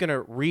basically just going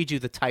to read you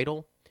the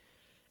title,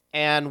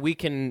 and we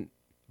can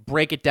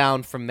break it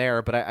down from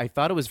there. But I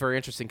thought it was very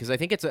interesting because I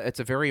think it's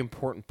a very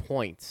important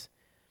point,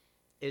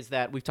 is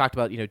that we've talked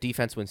about,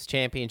 defense wins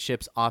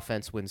championships,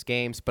 offense wins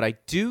games. But I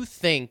do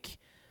think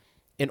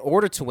in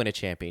order to win a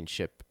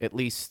championship, at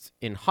least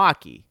in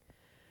hockey,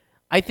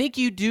 I think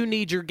you do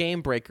need your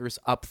game breakers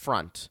up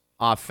front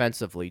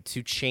offensively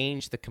to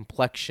change the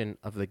complexion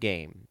of the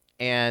game.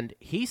 And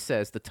he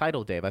says, the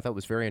title, Dave, I thought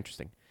was very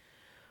interesting.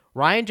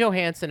 Ryan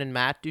Johansson and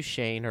Matt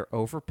Duchene are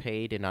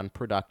overpaid and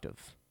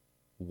unproductive.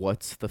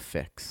 What's the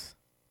fix?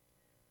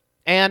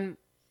 And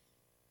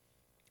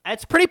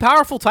it's a pretty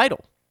powerful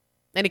title.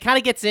 And it kind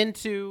of gets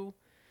into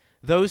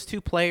those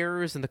 2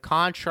 players and the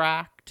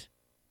contract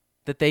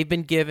that they've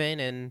been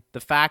given and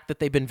the fact that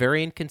they've been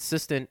very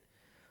inconsistent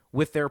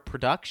with their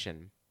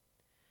production.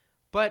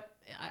 But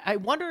I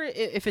wonder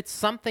if it's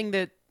something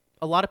that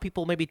a lot of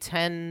people maybe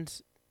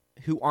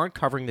who aren't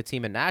covering the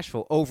team in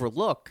Nashville,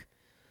 overlook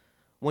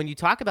when you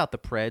talk about the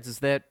Preds, is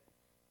that,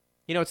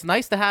 it's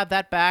nice to have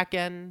that back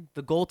end.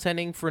 The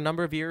goaltending for a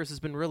number of years has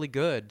been really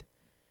good.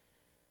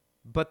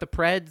 But the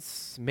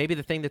Preds, maybe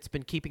the thing that's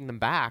been keeping them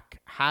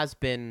back has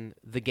been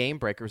the game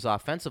breakers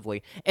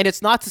offensively. And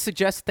it's not to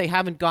suggest that they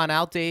haven't gone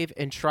out, Dave,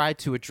 and tried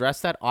to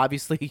address that.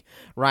 Obviously,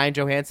 Ryan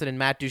Johansson and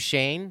Matt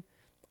Duchene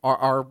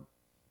are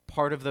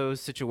part of those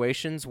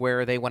situations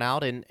where they went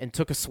out and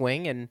took a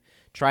swing and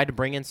tried to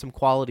bring in some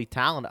quality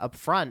talent up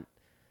front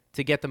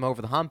to get them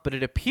over the hump. But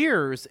it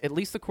appears, at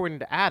least according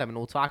to Adam, and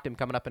we'll talk to him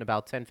coming up in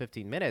about 10,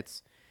 15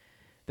 minutes,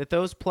 that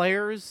those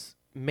players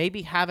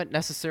maybe haven't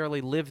necessarily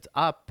lived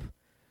up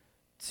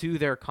to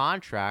their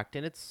contract,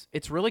 and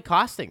it's really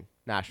costing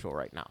Nashville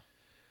right now.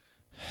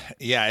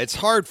 Yeah, it's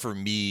hard for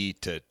me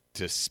to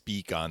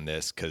speak on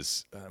this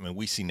because,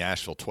 we see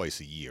Nashville twice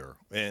a year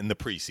in the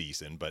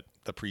preseason, but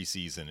the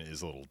preseason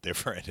is a little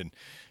different. And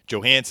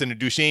Johansson and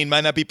Duchene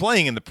might not be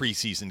playing in the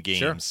preseason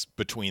games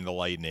between the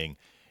Lightning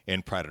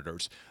and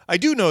Predators. I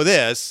do know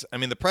this.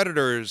 The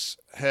Predators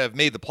have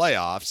made the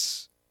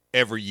playoffs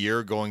every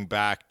year going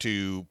back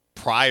to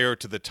prior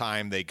to the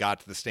time they got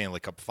to the Stanley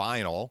Cup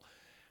final.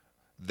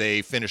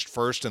 They finished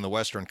first in the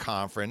Western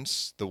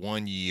Conference the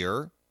one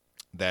year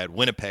that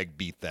Winnipeg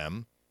beat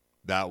them.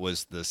 That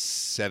was the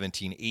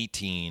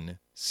 17-18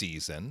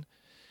 season.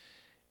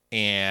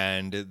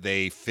 And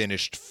they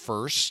finished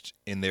first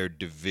in their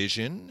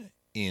division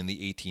in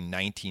the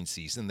 18-19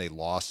 season. They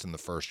lost in the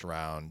first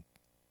round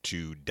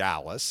to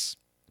Dallas,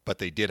 but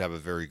they did have a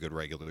very good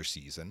regular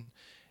season.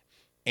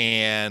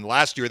 And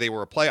last year they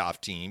were a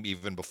playoff team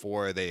even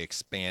before they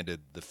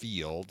expanded the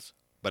field.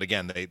 But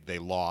again, they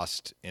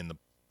lost in the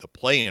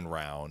play-in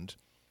round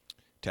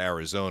to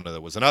Arizona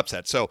that was an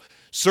upset. So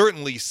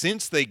certainly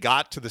since they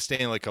got to the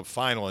Stanley Cup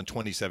final in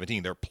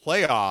 2017, their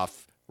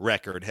playoff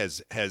record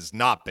has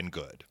not been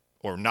good,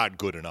 or not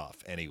good enough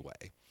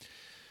anyway.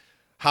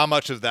 How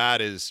much of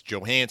that is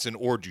Johansson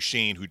or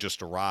Duchene, who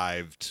just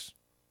arrived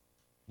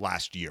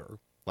last year?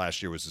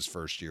 Last year was his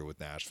first year with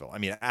Nashville. I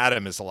mean,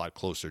 Adam is a lot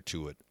closer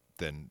to it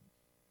than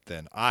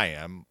I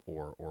am,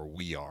 or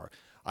we are.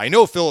 I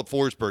know Philip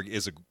Forsberg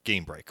is a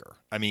game breaker.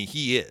 I mean,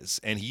 he is,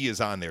 and he is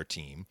on their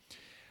team.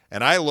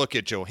 And I look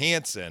at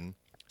Johansson,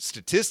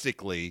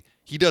 statistically,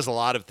 he does a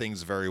lot of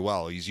things very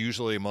well. He's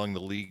usually among the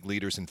league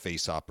leaders in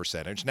faceoff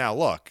percentage. Now,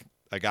 look,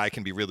 a guy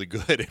can be really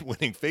good at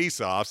winning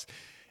faceoffs,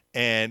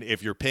 and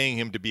if you're paying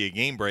him to be a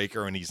game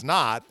breaker and he's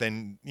not,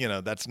 then,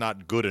 that's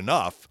not good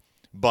enough.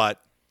 But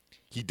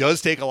he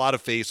does take a lot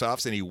of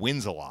faceoffs, and he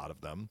wins a lot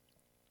of them.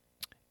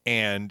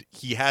 And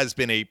he has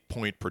been a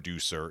point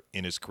producer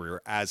in his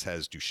career, as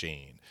has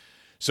Duchene.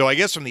 So I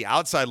guess from the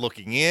outside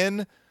looking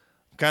in,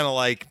 kind of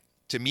like,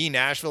 to me,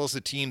 Nashville is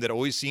a team that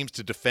always seems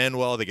to defend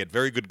well. They get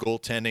very good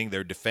goaltending.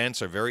 Their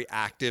defense are very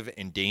active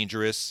and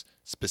dangerous,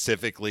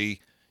 specifically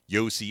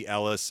Josi,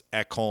 Ellis,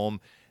 Ekholm.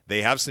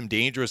 They have some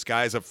dangerous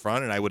guys up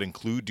front, and I would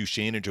include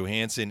Duchene and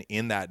Johansson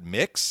in that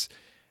mix.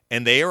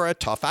 And they are a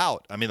tough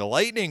out. I mean, the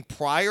Lightning,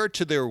 prior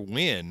to their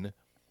win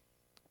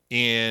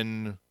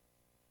in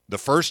the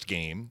first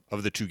game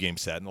of the 2-game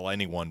set, and the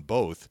Lightning won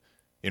both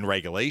in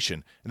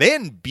regulation, they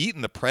hadn't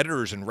beaten the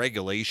Predators in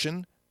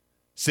regulation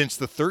since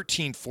the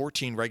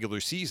 13-14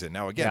 regular season.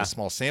 Now, again, a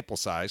small sample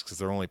size because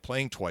they're only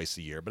playing twice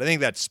a year. But I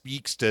think that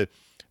speaks to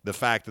the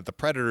fact that the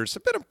Predators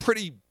have been a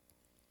pretty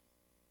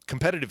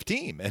competitive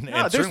team, and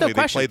certainly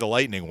they play the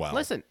Lightning well.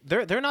 Listen,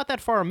 they're not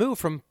that far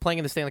removed from playing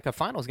in the Stanley Cup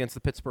Finals against the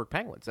Pittsburgh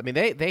Penguins. I mean,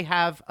 they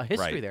have a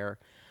history there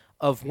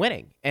of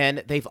winning,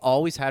 and they've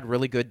always had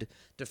really good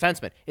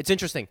defensemen. It's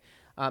interesting.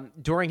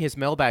 During his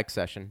mailbag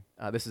session,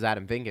 this is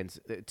Adam Vingens,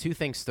 two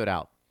things stood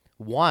out.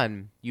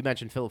 One, you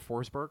mentioned Philip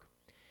Forsberg.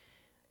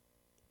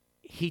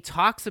 He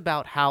talks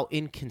about how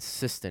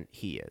inconsistent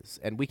he is,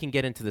 and we can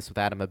get into this with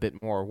Adam a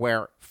bit more,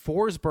 where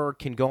Forsberg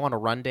can go on a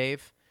run,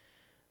 Dave,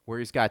 where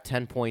he's got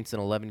 10 points in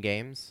 11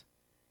 games,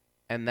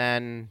 and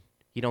then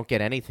you don't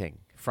get anything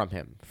from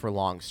him for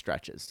long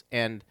stretches.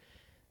 And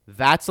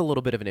that's a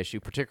little bit of an issue,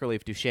 particularly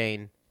if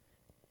Duchene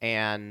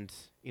and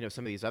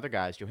some of these other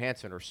guys,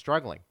 Johansson, are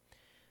struggling.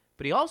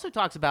 But he also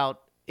talks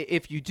about,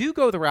 if you do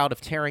go the route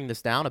of tearing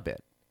this down a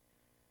bit,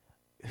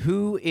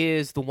 who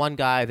is the one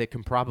guy that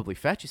can probably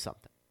fetch you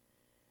something?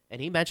 And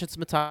he mentions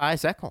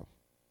Mattias Ekholm.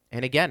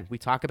 And again, we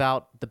talk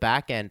about the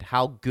back end,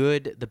 how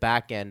good the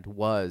back end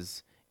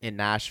was in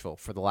Nashville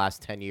for the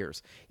last 10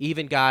 years.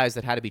 Even guys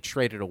that had to be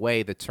traded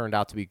away that turned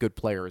out to be good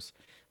players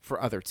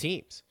for other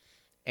teams.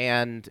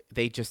 And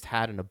they just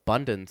had an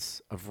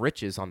abundance of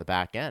riches on the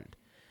back end.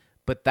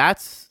 But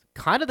that's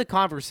kind of the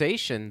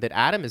conversation that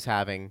Adam is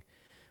having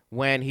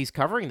when he's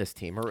covering this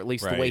team, or at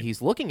least the way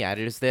he's looking at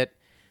it, is that,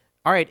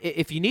 all right,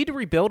 if you need to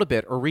rebuild a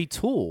bit or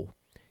retool,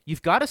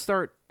 you've got to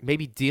start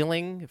maybe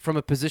dealing from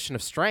a position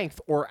of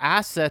strength or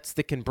assets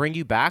that can bring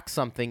you back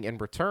something in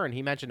return.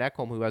 He mentioned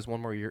Ekholm, who has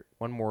one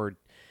more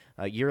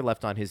year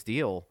left on his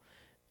deal,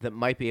 that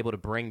might be able to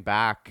bring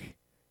back,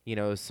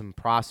 some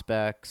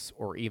prospects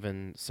or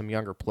even some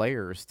younger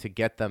players to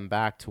get them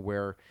back to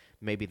where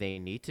maybe they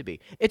need to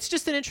be. It's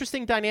just an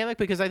interesting dynamic,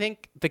 because I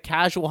think the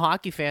casual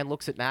hockey fan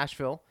looks at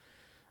Nashville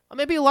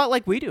maybe a lot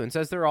like we do and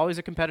says they're always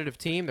a competitive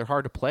team. They're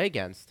hard to play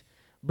against.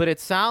 But it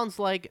sounds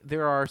like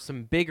there are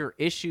some bigger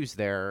issues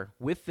there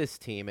with this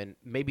team, and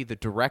maybe the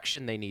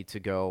direction they need to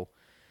go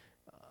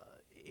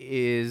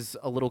is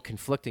a little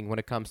conflicting when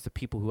it comes to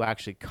people who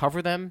actually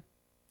cover them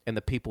and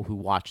the people who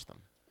watch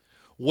them.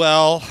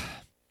 Well,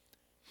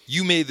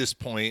 you made this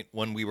point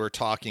when we were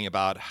talking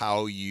about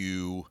how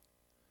you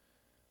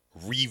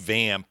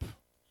revamp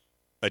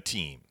a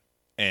team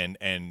and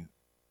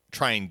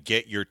try and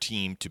get your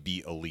team to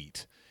be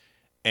elite.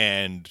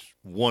 And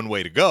one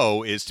way to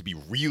go is to be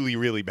really,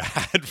 really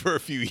bad for a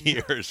few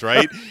years,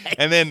 right?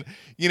 And then,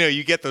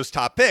 you get those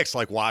top picks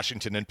like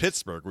Washington and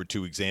Pittsburgh were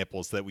two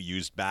examples that we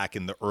used back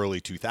in the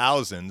early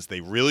 2000s.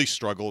 They really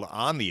struggled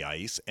on the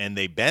ice, and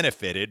they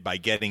benefited by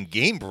getting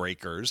game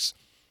breakers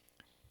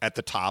at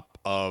the top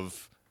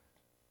of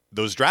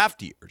those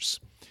draft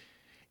years.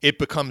 It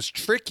becomes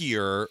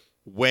trickier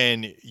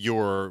when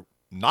you're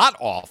not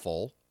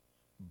awful,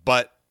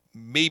 but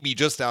maybe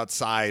just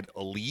outside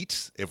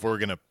elite, if we're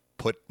going to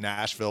put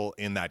Nashville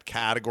in that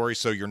category.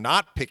 So you're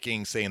not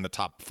picking, say, in the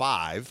top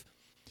 5.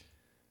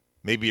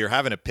 Maybe you're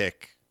having to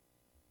pick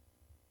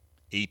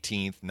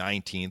 18th,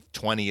 19th,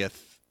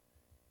 20th,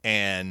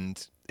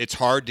 and it's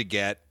hard to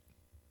get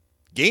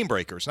game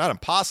breakers. Not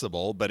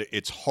impossible, but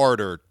it's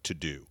harder to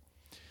do.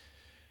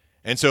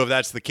 And so if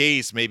that's the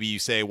case, maybe you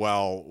say,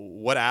 well,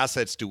 what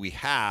assets do we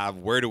have?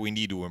 Where do we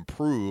need to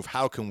improve?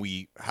 How can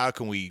we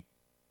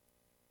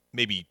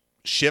maybe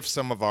shift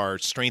some of our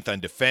strength on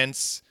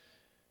defense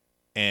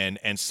and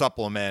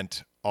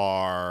supplement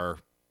our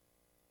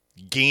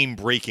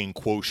game-breaking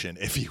quotient,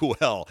 if you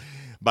will,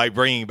 by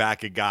bringing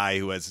back a guy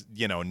who has,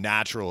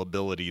 natural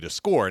ability to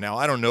score. Now,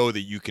 I don't know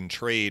that you can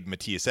trade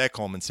Matthias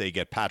Ekholm and say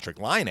get Patrick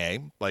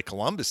Laine like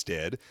Columbus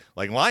did.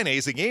 Like, Laine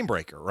is a game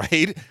breaker,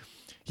 right?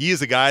 He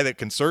is a guy that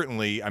can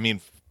certainly,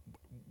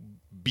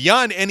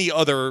 beyond any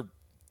other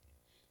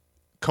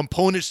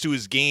components to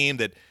his game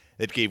that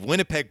gave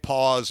Winnipeg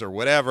pause or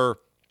whatever,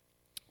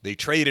 they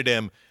traded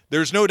him.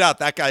 There's no doubt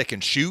that guy can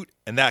shoot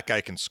and that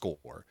guy can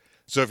score.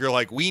 So if you're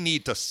like, we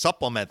need to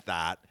supplement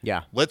that,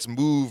 let's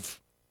move,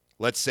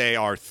 let's say,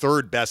 our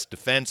third best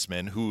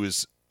defenseman, who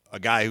is a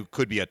guy who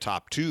could be a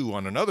top 2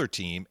 on another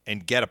team,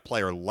 and get a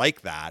player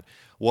like that.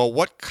 Well,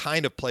 what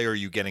kind of player are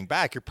you getting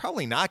back? You're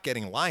probably not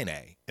getting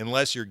Laine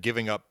unless you're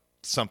giving up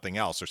something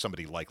else or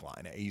somebody like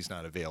Laine. He's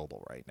not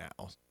available right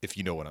now, if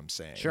you know what I'm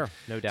saying. Sure,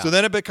 no doubt. So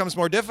then it becomes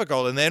more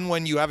difficult. And then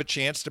when you have a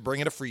chance to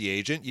bring in a free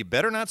agent, you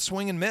better not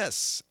swing and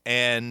miss.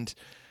 And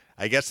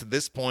I guess at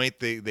this point,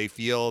 they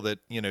feel that,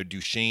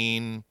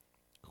 Duchesne,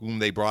 whom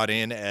they brought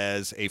in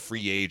as a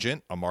free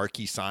agent, a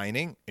marquee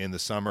signing in the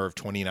summer of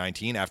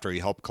 2019 after he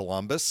helped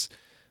Columbus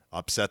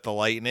upset the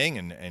Lightning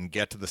and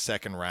get to the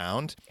second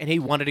round. And he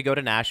wanted to go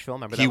to Nashville.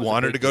 Remember that? He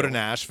wanted to go to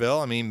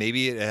Nashville.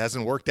 Maybe it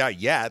hasn't worked out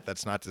yet.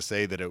 That's not to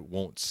say that it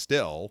won't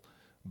still,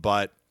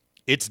 but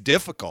it's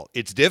difficult.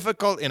 It's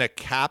difficult in a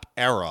cap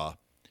era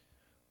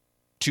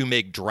to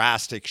make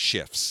drastic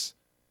shifts.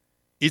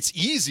 It's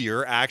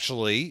easier,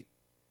 actually,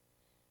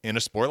 in a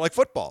sport like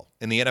football,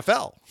 in the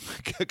NFL.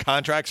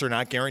 Contracts are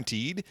not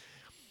guaranteed.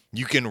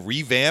 You can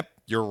revamp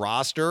your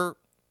roster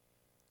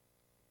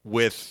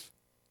with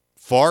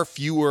far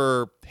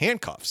fewer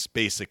handcuffs,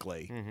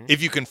 basically,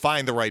 if you can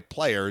find the right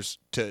players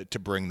to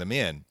bring them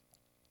in.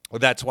 Well,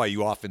 that's why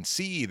you often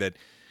see that,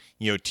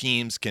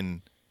 teams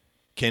can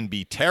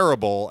be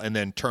terrible and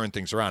then turn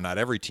things around. Not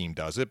every team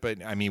does it, but,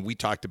 we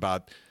talked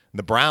about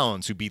the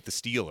Browns who beat the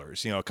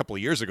Steelers. A couple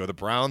of years ago, the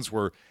Browns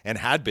were and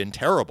had been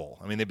terrible.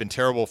 They've been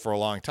terrible for a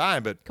long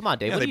time, but come on,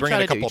 Dave, they bring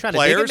in a couple of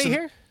players.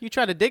 You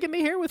trying to dig at me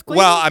here with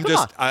Cleveland?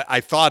 Well, I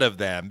thought of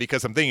them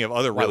because I'm thinking of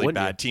other really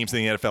bad teams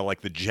in the NFL,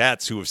 like the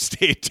Jets, who have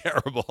stayed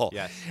terrible.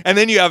 Yes. And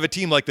then you have a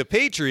team like the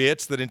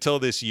Patriots that until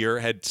this year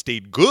had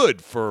stayed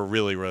good for a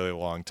really, really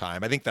long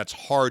time. I think that's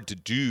hard to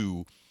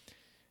do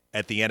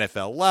at the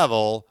NFL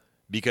level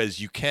because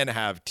you can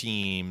have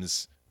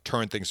teams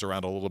turn things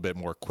around a little bit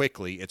more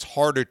quickly. It's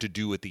harder to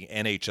do at the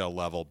NHL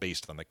level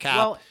based on the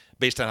cap,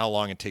 based on how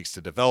long it takes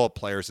to develop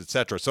players,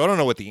 etc. So I don't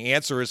know what the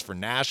answer is for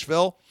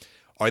Nashville.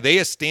 Are they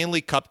a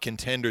Stanley Cup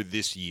contender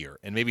this year?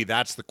 And maybe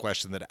that's the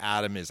question that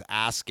Adam is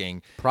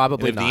asking.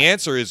 Probably and if not. the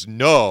answer is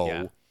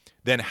no,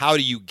 then how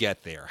do you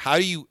get there? How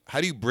do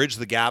you bridge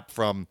the gap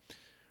from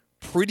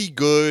pretty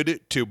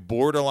good to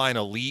borderline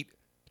elite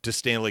to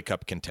Stanley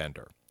Cup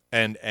contender?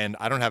 And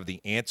I don't have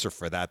the answer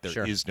for that.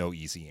 There is no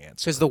easy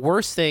answer. Because the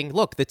worst thing,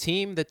 look, the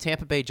team that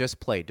Tampa Bay just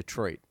played,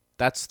 Detroit,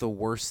 that's the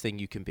worst thing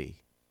you can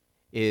be,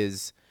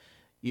 is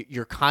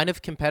you're kind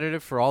of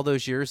competitive for all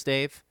those years,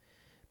 Dave,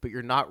 but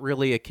you're not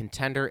really a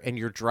contender, and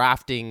you're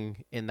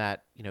drafting in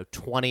that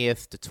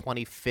 20th to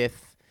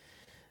 25th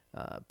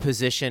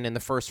position in the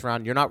first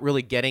round. You're not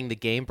really getting the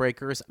game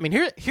breakers.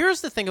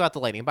 Here's the thing about the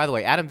Lightning. By the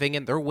way, Adam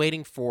Vingan, they're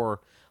waiting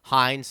for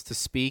Hines to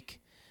speak.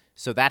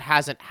 So that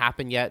hasn't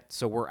happened yet.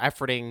 So we're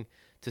efforting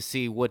to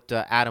see what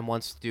Adam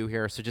wants to do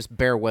here. So just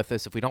bear with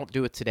us. If we don't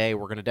do it today,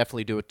 we're going to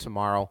definitely do it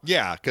tomorrow.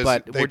 Yeah,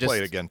 because they play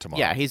it again tomorrow.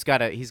 Yeah, he's got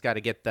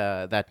to get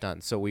that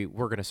done. So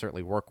we're going to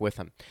certainly work with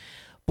him.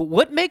 But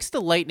what makes the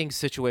Lightning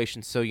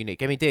situation so unique?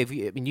 Dave,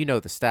 you know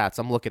the stats.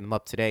 I'm looking them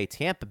up today.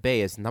 Tampa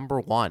Bay is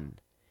number 1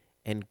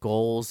 in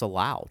goals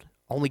allowed,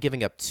 only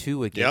giving up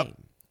 2 a game. Yep.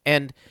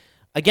 And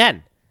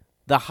again,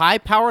 the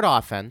high-powered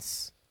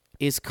offense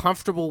is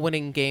comfortable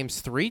winning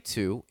games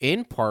 3-2,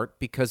 in part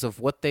because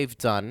of what they've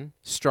done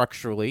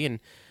structurally,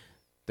 and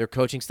their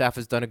coaching staff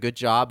has done a good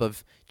job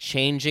of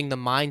changing the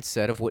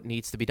mindset of what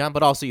needs to be done.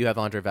 But also you have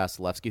Andrei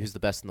Vasilevsky, who's the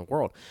best in the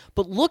world.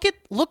 But look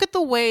at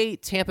the way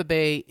Tampa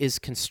Bay is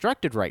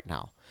constructed right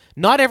now.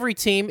 Not every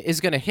team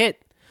is going to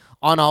hit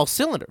on all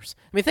cylinders.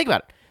 Think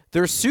about it.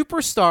 Their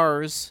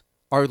superstars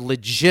are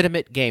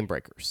legitimate game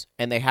breakers,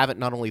 and they have it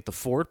not only at the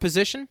forward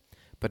position,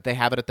 but they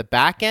have it at the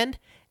back end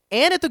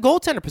and at the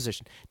goaltender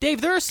position.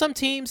 Dave, there are some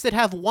teams that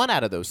have 1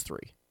 out of those 3.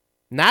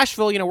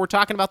 Nashville, we're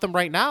talking about them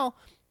right now.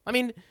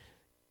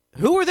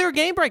 Who are their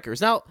game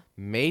breakers? Now,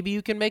 maybe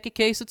you can make a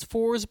case it's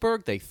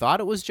Forsberg. They thought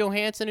it was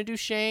Johansson and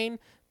Duchesne.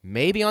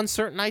 Maybe on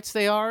certain nights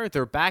they are.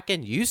 Their back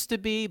end used to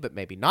be, but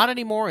maybe not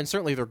anymore. And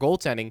certainly their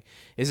goaltending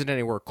isn't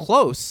anywhere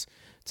close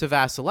to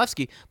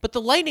Vasilevsky. But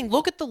the Lightning,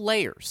 look at the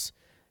layers.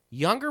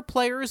 Younger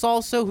players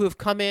also who have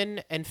come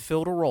in and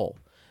filled a role.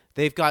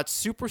 They've got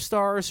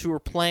superstars who are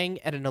playing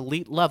at an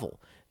elite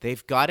level.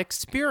 They've got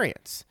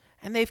experience.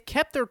 And they've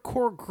kept their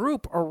core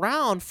group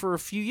around for a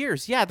few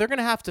years. Yeah, they're going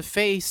to have to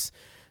face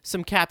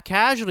some cap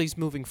casualties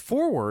moving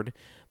forward.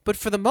 But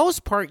for the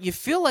most part, you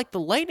feel like the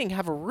Lightning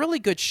have a really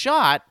good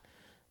shot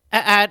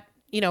at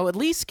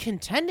least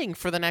contending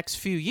for the next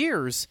few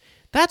years.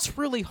 That's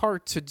really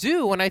hard to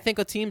do. And I think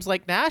of teams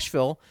like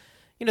Nashville,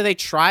 they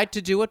tried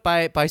to do it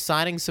by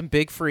signing some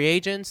big free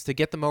agents to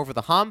get them over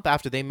the hump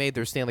after they made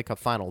their Stanley Cup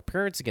final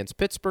appearance against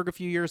Pittsburgh a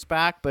few years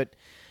back. But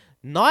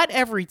not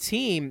every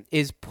team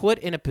is put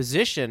in a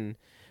position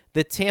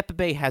that Tampa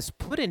Bay has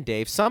put in,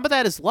 Dave. Some of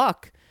that is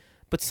luck,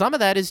 but some of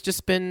that has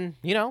just been,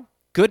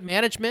 good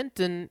management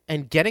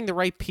and getting the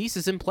right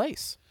pieces in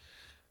place.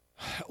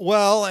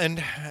 Well,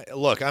 and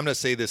look, I'm going to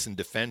say this in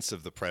defense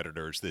of the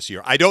Predators this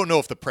year. I don't know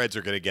if the Preds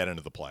are going to get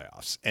into the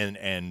playoffs,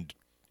 and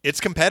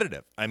it's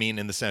competitive. I mean,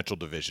 in the Central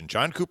Division,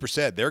 John Cooper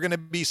said there are going to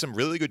be some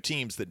really good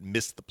teams that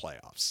miss the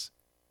playoffs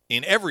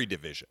in every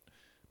division,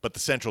 but the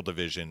Central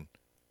Division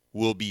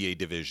will be a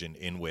division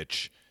in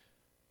which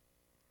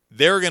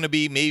there are going to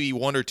be maybe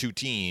one or two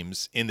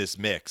teams in this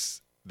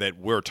mix that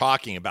we're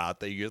talking about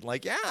that you're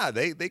like, yeah,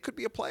 they could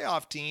be a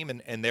playoff team,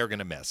 and they're going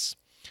to miss.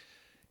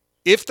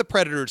 If the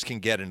Predators can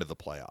get into the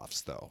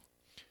playoffs, though,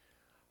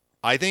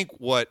 I think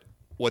what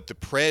the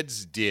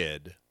Preds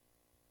did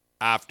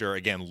after,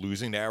 again,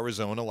 losing to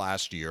Arizona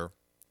last year,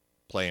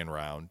 playing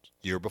round,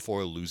 year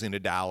before losing to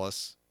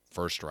Dallas,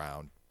 first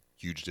round,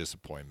 huge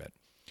disappointment.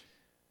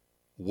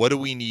 What do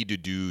we need to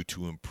do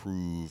to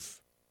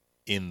improve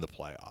in the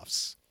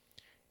playoffs?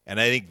 And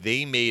I think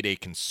they made a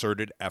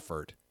concerted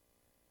effort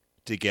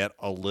to get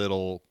a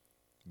little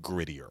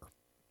grittier.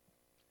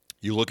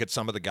 You look at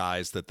some of the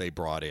guys that they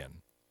brought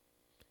in.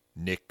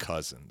 Nick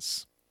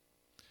Cousins.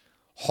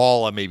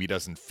 Haula maybe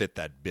doesn't fit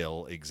that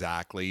bill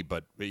exactly,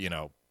 but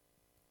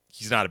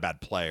he's not a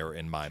bad player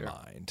in my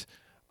mind.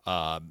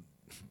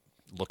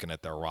 Looking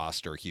at their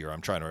roster here,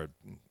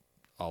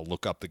 I'll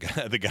look up the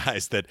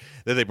guys that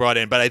they brought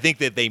in, but I think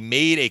that they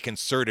made a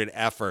concerted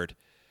effort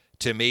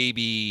to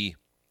maybe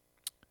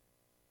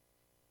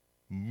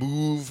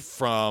move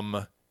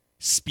from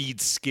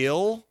speed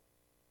skill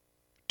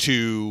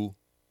to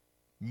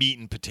meat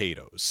and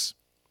potatoes.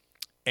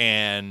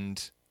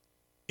 And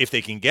if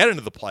they can get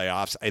into the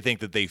playoffs, I think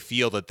that they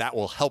feel that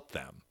will help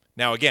them.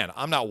 Now, again,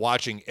 I'm not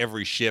watching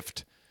every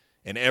shift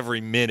and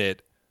every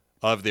minute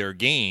of their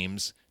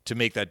games to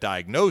make that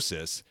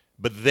diagnosis,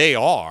 but they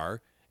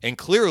are, and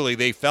clearly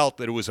they felt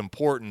that it was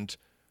important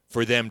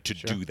for them to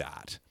do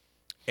that.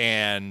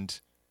 And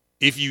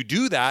if you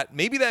do that,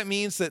 maybe that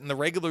means that in the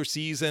regular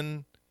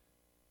season,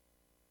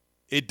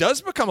 it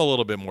does become a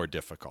little bit more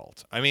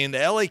difficult. I mean, the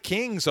LA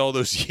Kings, all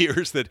those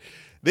years that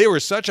they were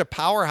such a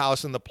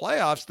powerhouse in the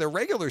playoffs, their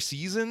regular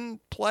season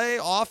play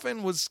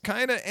often was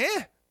kind of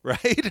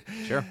right?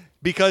 Sure.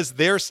 Because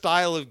their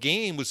style of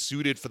game was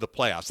suited for the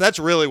playoffs. That's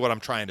really what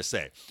I'm trying to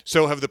say.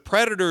 So have the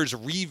Predators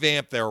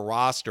revamped their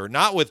roster,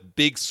 not with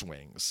big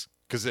swings,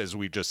 because as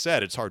we've just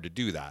said, it's hard to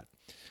do that,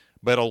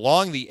 but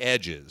along the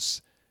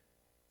edges,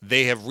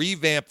 they have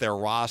revamped their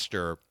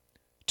roster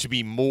to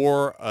be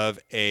more of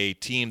a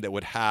team that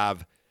would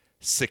have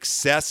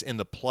success in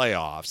the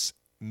playoffs,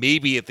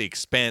 maybe at the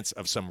expense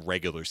of some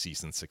regular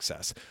season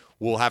success.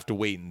 We'll have to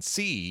wait and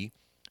see.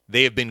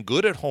 They have been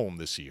good at home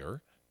this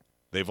year.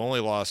 They've only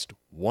lost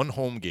one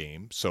home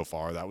game so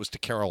far. That was to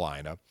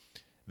Carolina.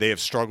 They have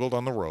struggled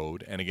on the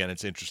road. And again,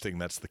 it's interesting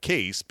that's the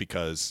case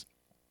because,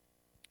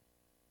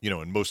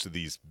 in most of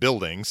these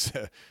buildings,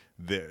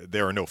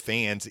 there are no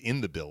fans in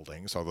the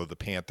buildings, although the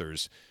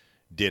Panthers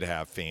did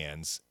have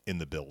fans in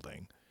the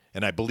building.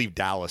 And I believe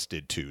Dallas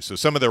did too. So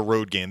some of their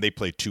road game, they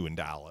played 2 in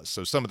Dallas.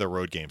 So some of their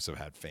road games have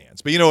had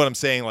fans. But you know what I'm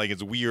saying? Like,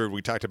 it's weird.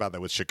 We talked about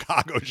that with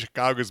Chicago.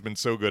 Chicago's been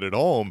so good at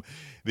home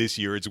this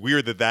year. It's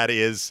weird that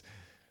is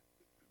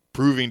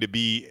proving to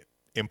be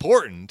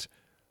important.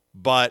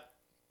 But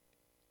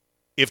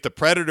if the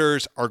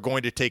Predators are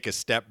going to take a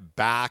step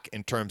back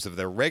in terms of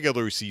their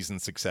regular season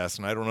success,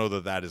 and I don't know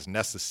that is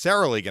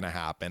necessarily going to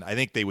happen, I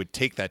think they would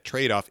take that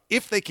trade-off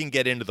if they can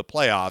get into the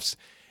playoffs,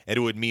 and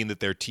it would mean that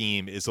their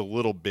team is a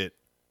little bit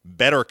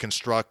better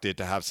constructed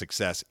to have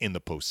success in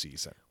the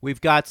postseason.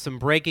 We've got some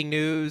breaking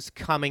news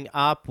coming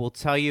up. We'll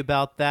tell you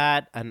about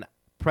that. An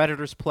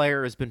Predators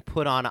player has been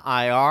put on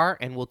IR,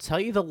 and we'll tell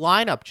you the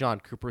lineup John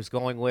Cooper is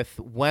going with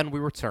when we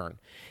return.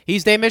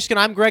 He's Dave Mishkin.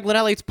 I'm Greg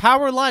Linelli. It's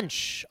Power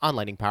Lunch on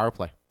Lightning Power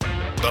Play.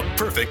 The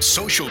perfect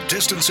social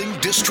distancing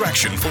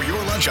distraction for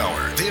your lunch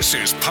hour. This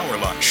is Power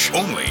Lunch,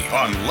 only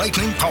on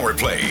Lightning Power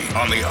Play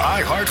on the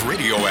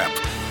iHeartRadio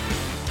app.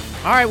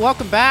 All right,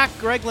 welcome back.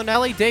 Greg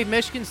Linelli, Dave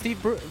Mishkin, Steve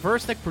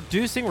Versnick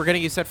producing. We're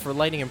getting you set for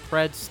Lightning and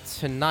Preds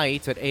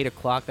tonight at 8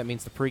 o'clock. That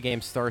means the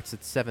pregame starts at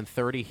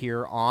 7:30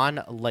 here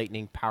on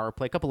Lightning Power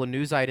Play. A couple of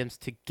news items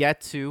to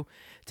get to.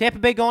 Tampa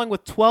Bay going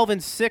with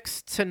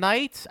 12-6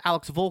 tonight.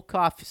 Alex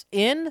Volkov is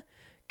in.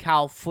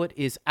 Cal Foote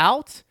is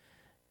out.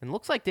 And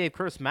looks like Dave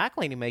Curtis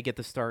McElhinney may get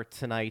the start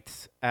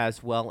tonight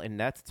as well in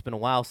net. It's been a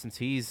while since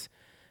he's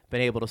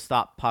been able to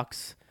stop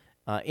pucks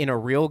in a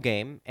real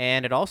game.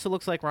 And it also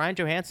looks like Ryan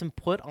Johansson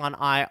put on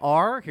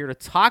IR. Here to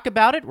talk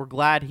about it, we're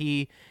glad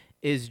he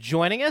is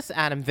joining us.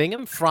 Adam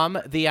Vingham from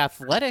The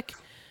Athletic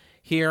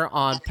here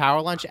on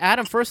Power Lunch.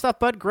 Adam, first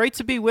up, bud, great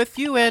to be with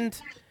you. And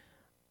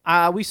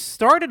we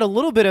started a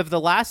little bit of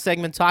the last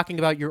segment talking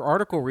about your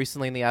article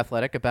recently in The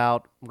Athletic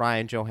about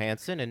Ryan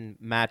Johansson and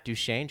Matt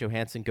Duchene.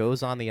 Johansson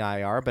goes on the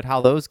IR, but how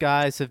those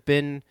guys have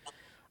been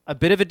a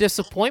bit of a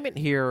disappointment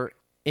here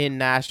in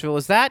Nashville.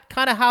 Is that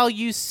kind of how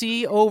you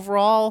see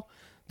overall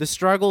the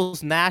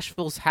struggles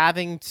Nashville's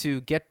having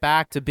to get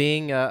back to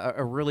being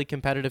a really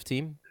competitive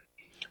team?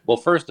 Well,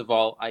 first of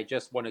all, I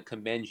just want to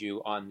commend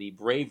you on the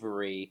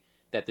bravery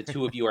that the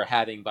two of you are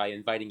having by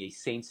inviting a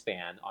Saints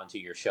fan onto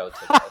your show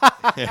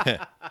today.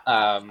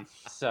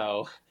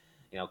 So,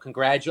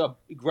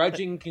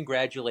 grudging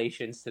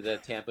congratulations to the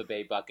Tampa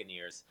Bay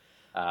Buccaneers.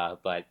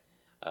 But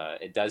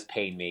it does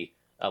pain me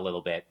a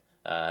little bit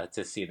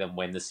to see them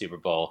win the Super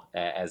Bowl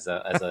as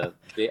a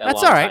That's long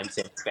all right. time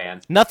Saints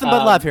fan. Nothing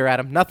but love here,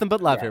 Adam. Nothing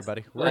but love here,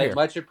 buddy. We're here.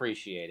 Much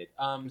appreciated.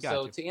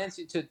 So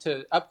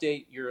to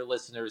update your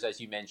listeners, as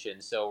you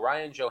mentioned, so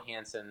Ryan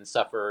Johansen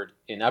suffered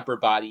an upper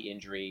body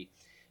injury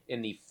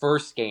in the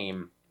first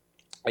game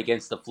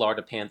against the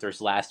Florida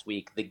Panthers last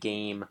week. The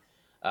game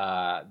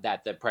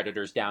that the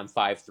Predators down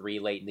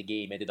 5-3 late in the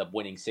game ended up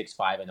winning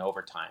 6-5 in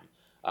overtime.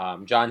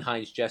 John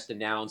Hines just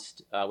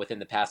announced within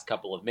the past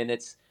couple of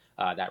minutes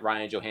that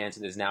Ryan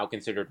Johansen is now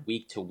considered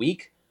week to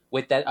week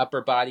with that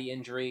upper body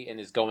injury and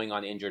is going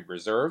on injured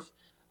reserve,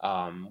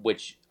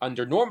 which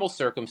under normal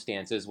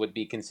circumstances would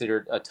be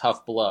considered a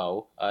tough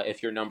blow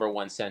if your number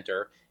one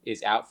center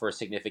is out for a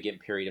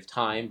significant period of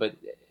time. But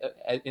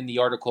in the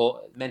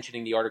article,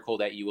 mentioning the article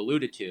that you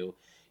alluded to,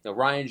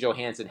 Ryan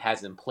Johansen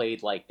hasn't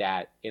played like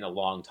that in a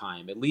long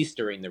time, at least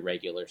during the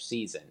regular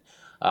season.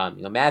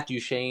 Matt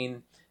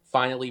Duchene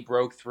finally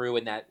broke through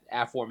in that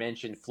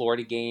aforementioned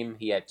Florida game.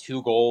 He had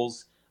 2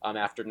 goals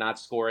after not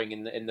scoring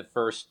in the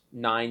first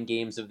 9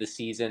 games of the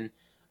season.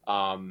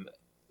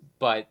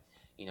 But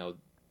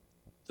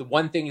the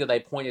one thing that I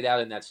pointed out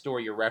in that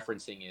story you're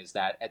referencing is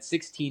that at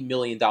 $16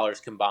 million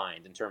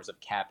combined in terms of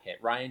cap hit,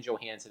 Ryan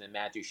Johansen and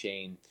Matt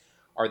Duchene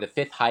are the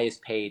 5th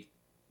highest paid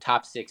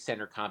top 6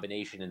 center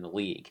combination in the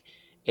league.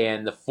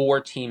 And the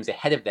 4 teams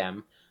ahead of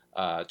them,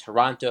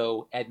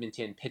 Toronto,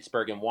 Edmonton,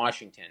 Pittsburgh, and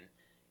Washington,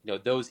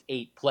 those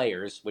 8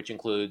 players, which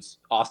includes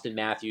Austin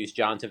Matthews,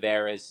 John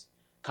Tavares,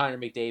 Connor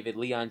McDavid,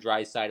 Leon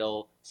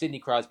Draisaitl, Sidney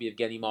Crosby,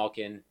 Evgeny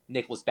Malkin,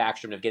 Nicholas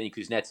Backstrom, Evgeny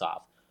Kuznetsov.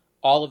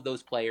 All of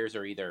those players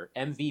are either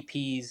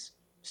MVPs,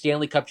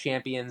 Stanley Cup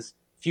champions,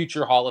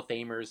 future Hall of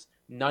Famers,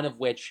 none of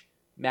which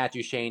Matt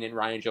Duchene and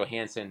Ryan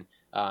Johansen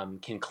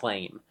can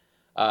claim.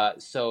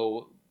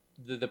 So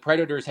the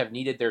Predators have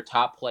needed their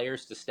top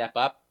players to step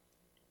up.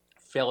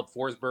 Philip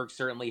Forsberg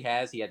certainly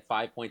has. He had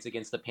 5 points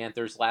against the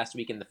Panthers last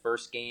week in the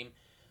first game.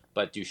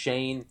 But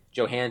Duchene,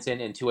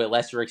 Johansen, and to a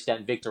lesser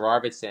extent Victor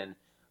Arvidsson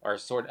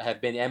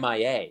have been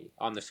MIA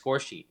on the score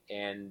sheet,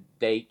 and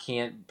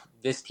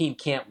this team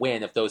can't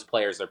win if those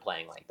players are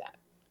playing like that.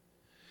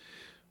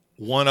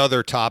 One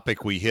other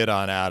topic we hit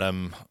on,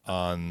 Adam,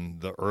 on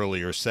the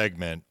earlier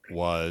segment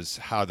was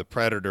how the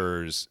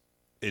Predators,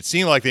 it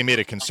seemed like they made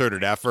a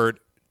concerted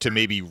effort to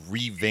maybe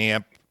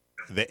revamp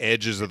the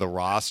edges of the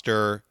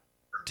roster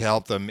to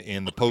help them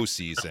in the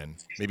postseason,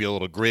 maybe a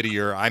little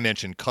grittier. I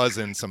mentioned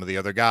Cousins, some of the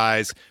other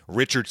guys,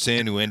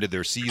 Richardson, who ended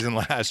their season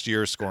last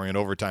year scoring in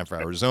overtime for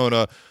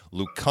Arizona.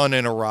 Luke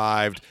Kunin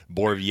arrived,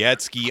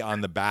 Borowiecki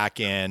on the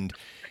back end.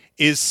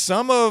 Is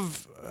some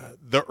of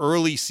the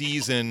early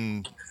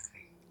season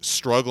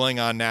struggling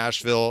on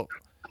Nashville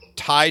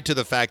tied to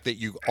the fact that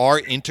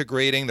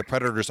the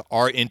Predators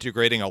are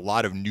integrating a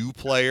lot of new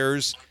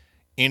players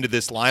into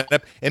this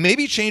lineup and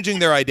maybe changing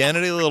their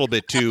identity a little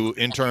bit too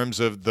in terms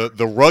of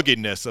the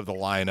ruggedness of the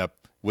lineup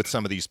with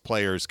some of these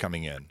players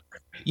coming in?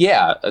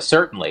 Yeah,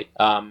 certainly.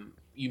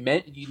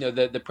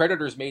 The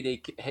Predators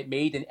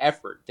made an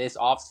effort this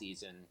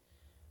offseason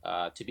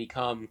to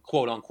become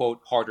quote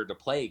unquote harder to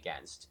play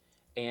against.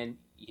 And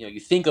you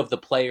think of the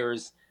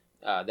players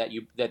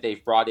that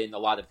they've brought in, a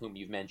lot of whom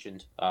you've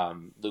mentioned,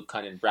 Luke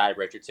Kunin, Brad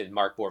Richardson,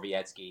 Mark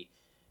Borowiecki,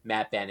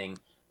 Matt Benning.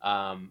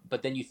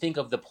 But then you think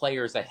of the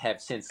players that have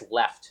since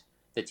left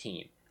the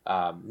team.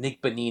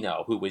 Nick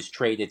Bonino, who was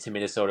traded to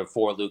Minnesota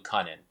for Luke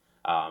Kunin.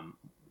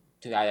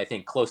 I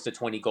think close to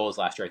 20 goals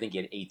last year. I think he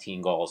had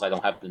 18 goals. I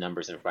don't have the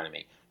numbers in front of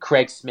me.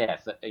 Craig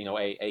Smith,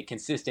 a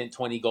consistent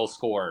 20-goal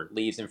scorer,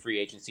 leaves in free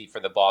agency for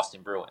the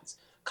Boston Bruins.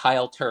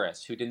 Kyle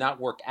Turris, who did not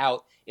work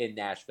out in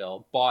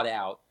Nashville, bought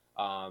out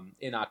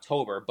in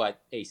October, but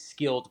a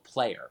skilled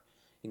player.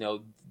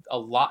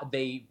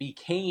 They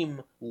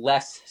became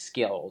less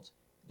skilled.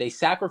 They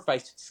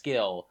sacrificed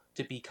skill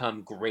to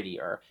become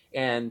grittier.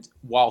 And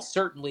while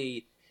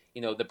certainly,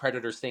 the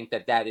Predators think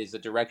that is a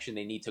direction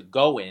they need to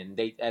go in,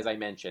 as I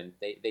mentioned,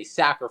 they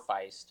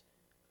sacrificed,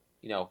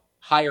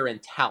 higher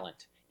end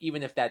talent,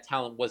 even if that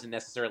talent wasn't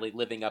necessarily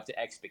living up to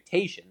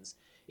expectations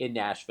in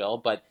Nashville,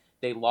 but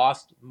they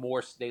lost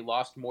more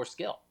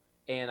skill.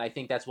 And I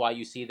think that's why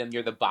you see them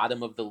near the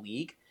bottom of the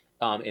league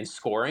in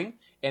scoring.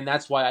 And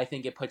that's why I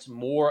think it puts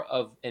more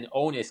of an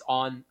onus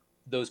on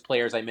those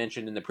players I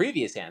mentioned in the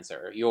previous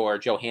answer, your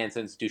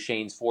Johanssons,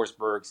 Duchene's,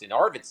 Forsbergs, and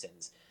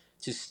Arvidssons,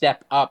 to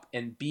step up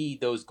and be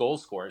those goal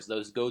scorers,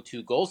 those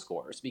go-to goal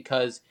scorers,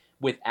 because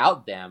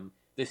without them,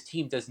 this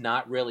team does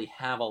not really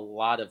have a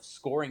lot of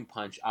scoring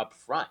punch up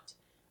front.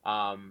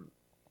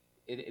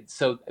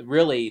 So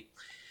really,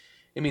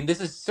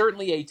 this is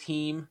certainly a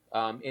team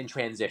in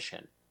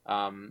transition.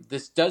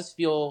 This does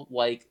feel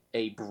like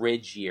a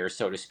bridge year,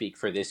 so to speak,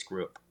 for this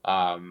group,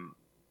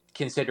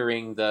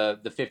 considering the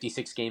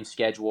 56-game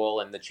schedule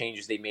and the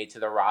changes they made to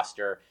the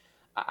roster.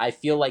 I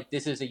feel like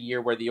this is a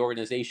year where the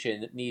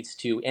organization needs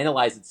to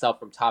analyze itself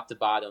from top to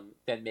bottom,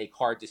 then make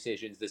hard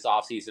decisions this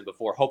offseason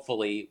before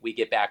hopefully we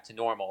get back to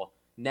normal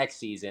next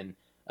season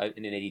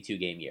in an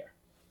 82-game year.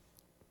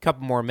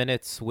 Couple more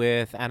minutes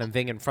with Adam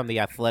Vingan from The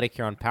Athletic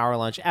here on Power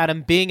Lunch.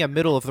 Adam, being a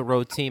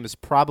middle-of-the-road team is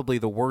probably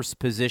the worst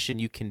position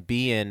you can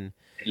be in.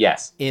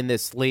 Yes. In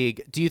this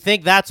league. Do you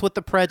think that's what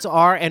the Preds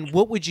are, and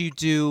what would you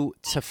do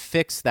to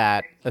fix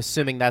that,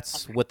 assuming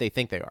that's what they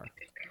think they are?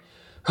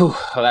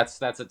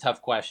 That's a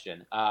tough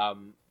question.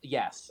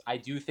 Yes, I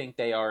do think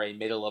they are a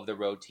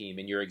middle-of-the-road team,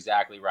 and you're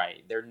exactly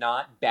right. They're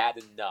not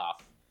bad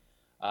enough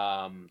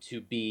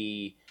to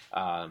be,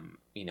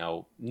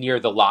 near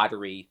the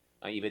lottery.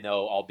 Even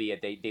though, albeit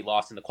they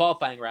lost in the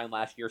qualifying round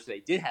last year, so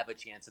they did have a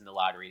chance in the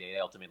lottery. They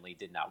ultimately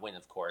did not win,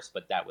 of course,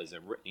 but that was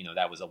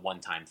a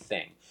one-time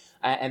thing.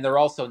 And they're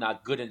also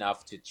not good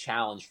enough to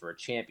challenge for a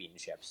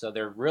championship. So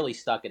they're really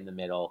stuck in the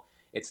middle.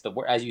 It's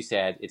as you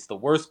said, it's the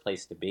worst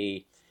place to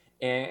be.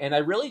 And I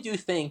really do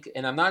think,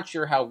 and I'm not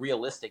sure how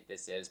realistic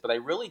this is, but I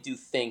really do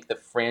think the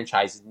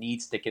franchise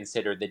needs to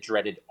consider the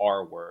dreaded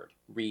R word,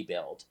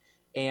 rebuild.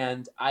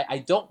 And I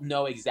don't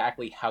know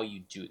exactly how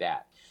you do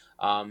that.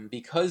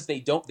 Because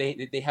they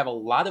have a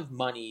lot of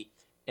money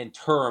and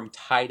term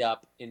tied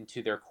up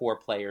into their core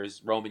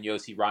players, Roman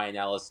Josi, Ryan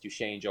Ellis,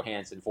 Duchesne,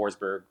 Johansson,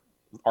 Forsberg,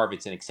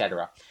 Arvidsson,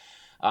 etc.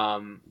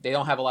 They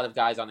don't have a lot of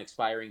guys on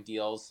expiring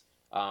deals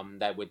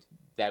that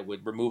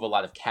would remove a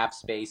lot of cap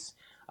space.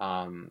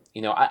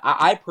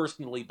 I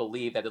personally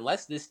believe that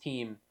unless this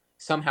team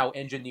somehow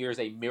engineers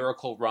a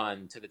miracle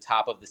run to the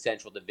top of the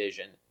Central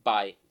Division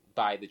by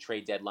the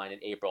trade deadline in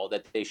April,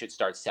 that they should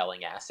start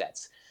selling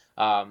assets.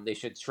 They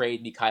should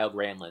trade Mikael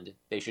Granlund.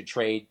 They should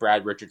trade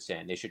Brad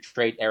Richardson. They should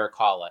trade Erik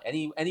Haula.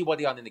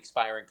 Anybody on an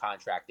expiring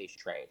contract they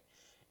should trade.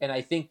 And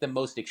I think the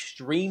most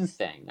extreme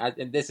thing,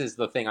 and this is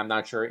the thing I'm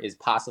not sure is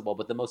possible,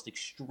 but the most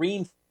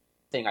extreme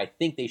thing I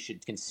think they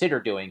should consider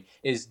doing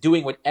is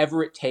doing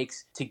whatever it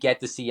takes to get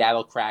the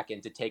Seattle Kraken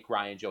to take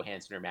Ryan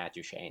Johansson or Matt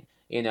Duchene.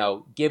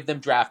 Give them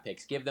draft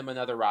picks, give them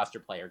another roster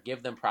player,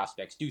 give them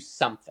prospects, do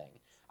something.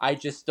 I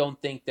just don't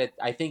think that.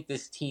 I think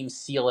this team's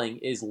ceiling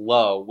is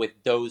low with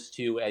those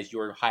two as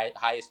your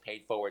highest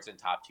paid forwards and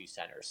top two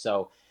centers.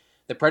 So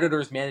the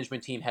Predators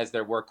management team has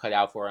their work cut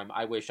out for them.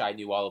 I wish I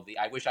knew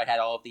I wish I had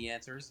all of the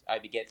answers.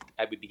 I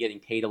would be getting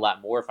paid a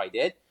lot more if I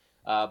did.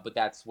 But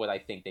that's what I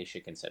think they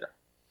should consider.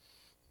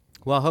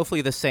 Well,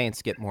 hopefully the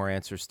Saints get more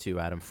answers too,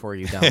 Adam, for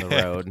you down the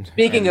road.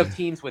 Speaking of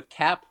teams with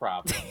cap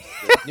problems,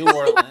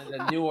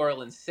 the New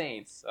Orleans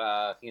Saints,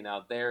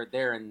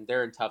 they're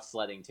in tough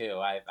sledding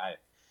too.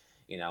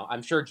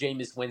 I'm sure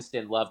Jameis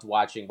Winston loved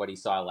watching what he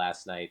saw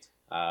last night.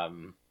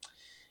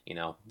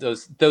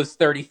 Those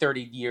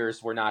 30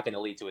 years were not going to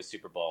lead to a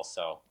Super Bowl,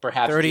 so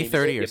perhaps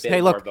 30 years.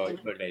 Hey, look.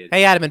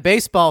 Hey, Adam, in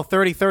baseball,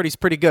 30-30 is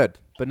pretty good,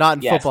 but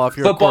not in football if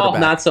you're a quarterback. Football,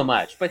 not so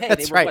much. But hey,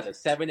 that's they were right. a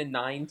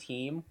 7-9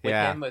 team with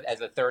him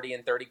as a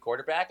 30-30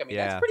 quarterback. I mean,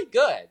 that's pretty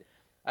good.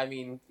 I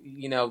mean,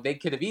 they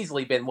could have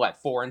easily been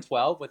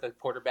 4-12 with a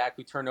quarterback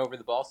who turned over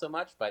the ball so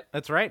much, but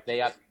that's right. They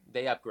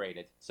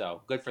upgraded,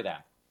 so good for them.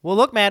 Well,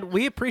 look, man,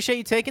 we appreciate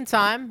you taking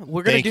time.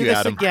 We're going to do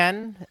this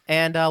again,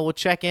 and we'll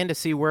check in to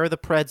see where the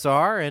Preds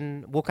are,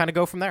 and we'll kind of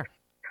go from there.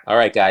 All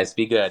right, guys,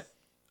 be good.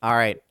 All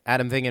right,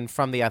 Adam Vingan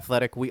from The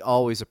Athletic. We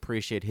always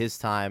appreciate his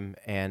time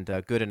and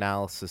good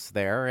analysis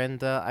there,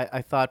 and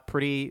I thought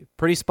pretty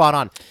spot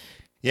on.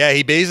 Yeah,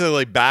 he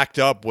basically backed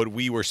up what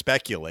we were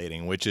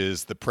speculating, which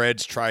is the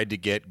Preds tried to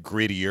get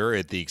grittier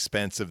at the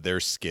expense of their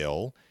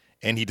skill,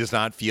 and he does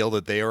not feel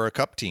that they are a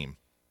cup team.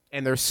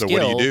 And their skill. So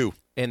what do you do?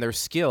 And their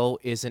skill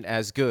isn't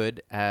as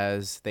good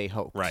as they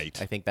hoped. Right.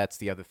 I think that's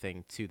the other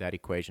thing to that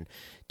equation.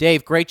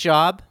 Dave, great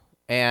job.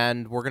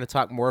 And we're going to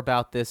talk more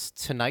about this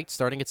tonight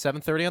starting at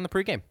 7:30 on the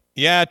pregame.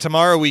 Yeah,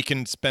 tomorrow we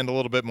can spend a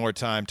little bit more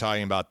time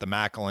talking about the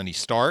McElhinney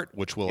start,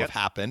 which will have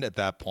happened at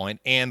that point,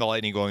 and the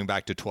Lightning going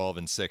back to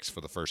 12-6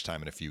 for the first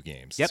time in a few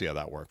games. See how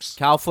that works.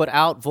 Calfoot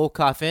out,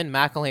 Volkov in,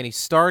 McElhinney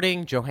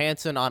starting,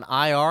 Johansson on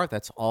IR.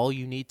 That's all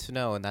you need to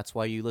know, and that's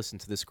why you listen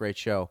to this great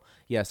show.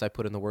 Yes, I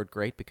put in the word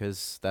great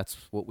because that's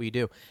what we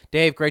do.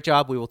 Dave, great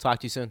job. We will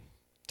talk to you soon.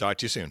 Talk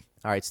to you soon.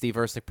 All right, Steve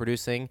Versnick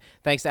producing.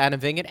 Thanks to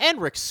Adam Vingan and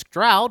Rick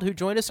Stroud, who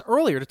joined us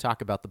earlier to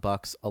talk about the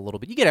Bucks a little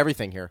bit. You get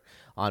everything here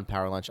on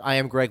Power Lunch. I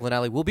am Greg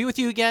Linnelli. We'll be with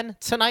you again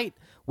tonight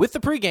with the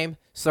pregame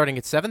starting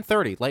at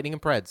 7:30. Lightning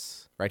and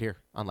Preds right here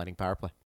on Lightning Power Play.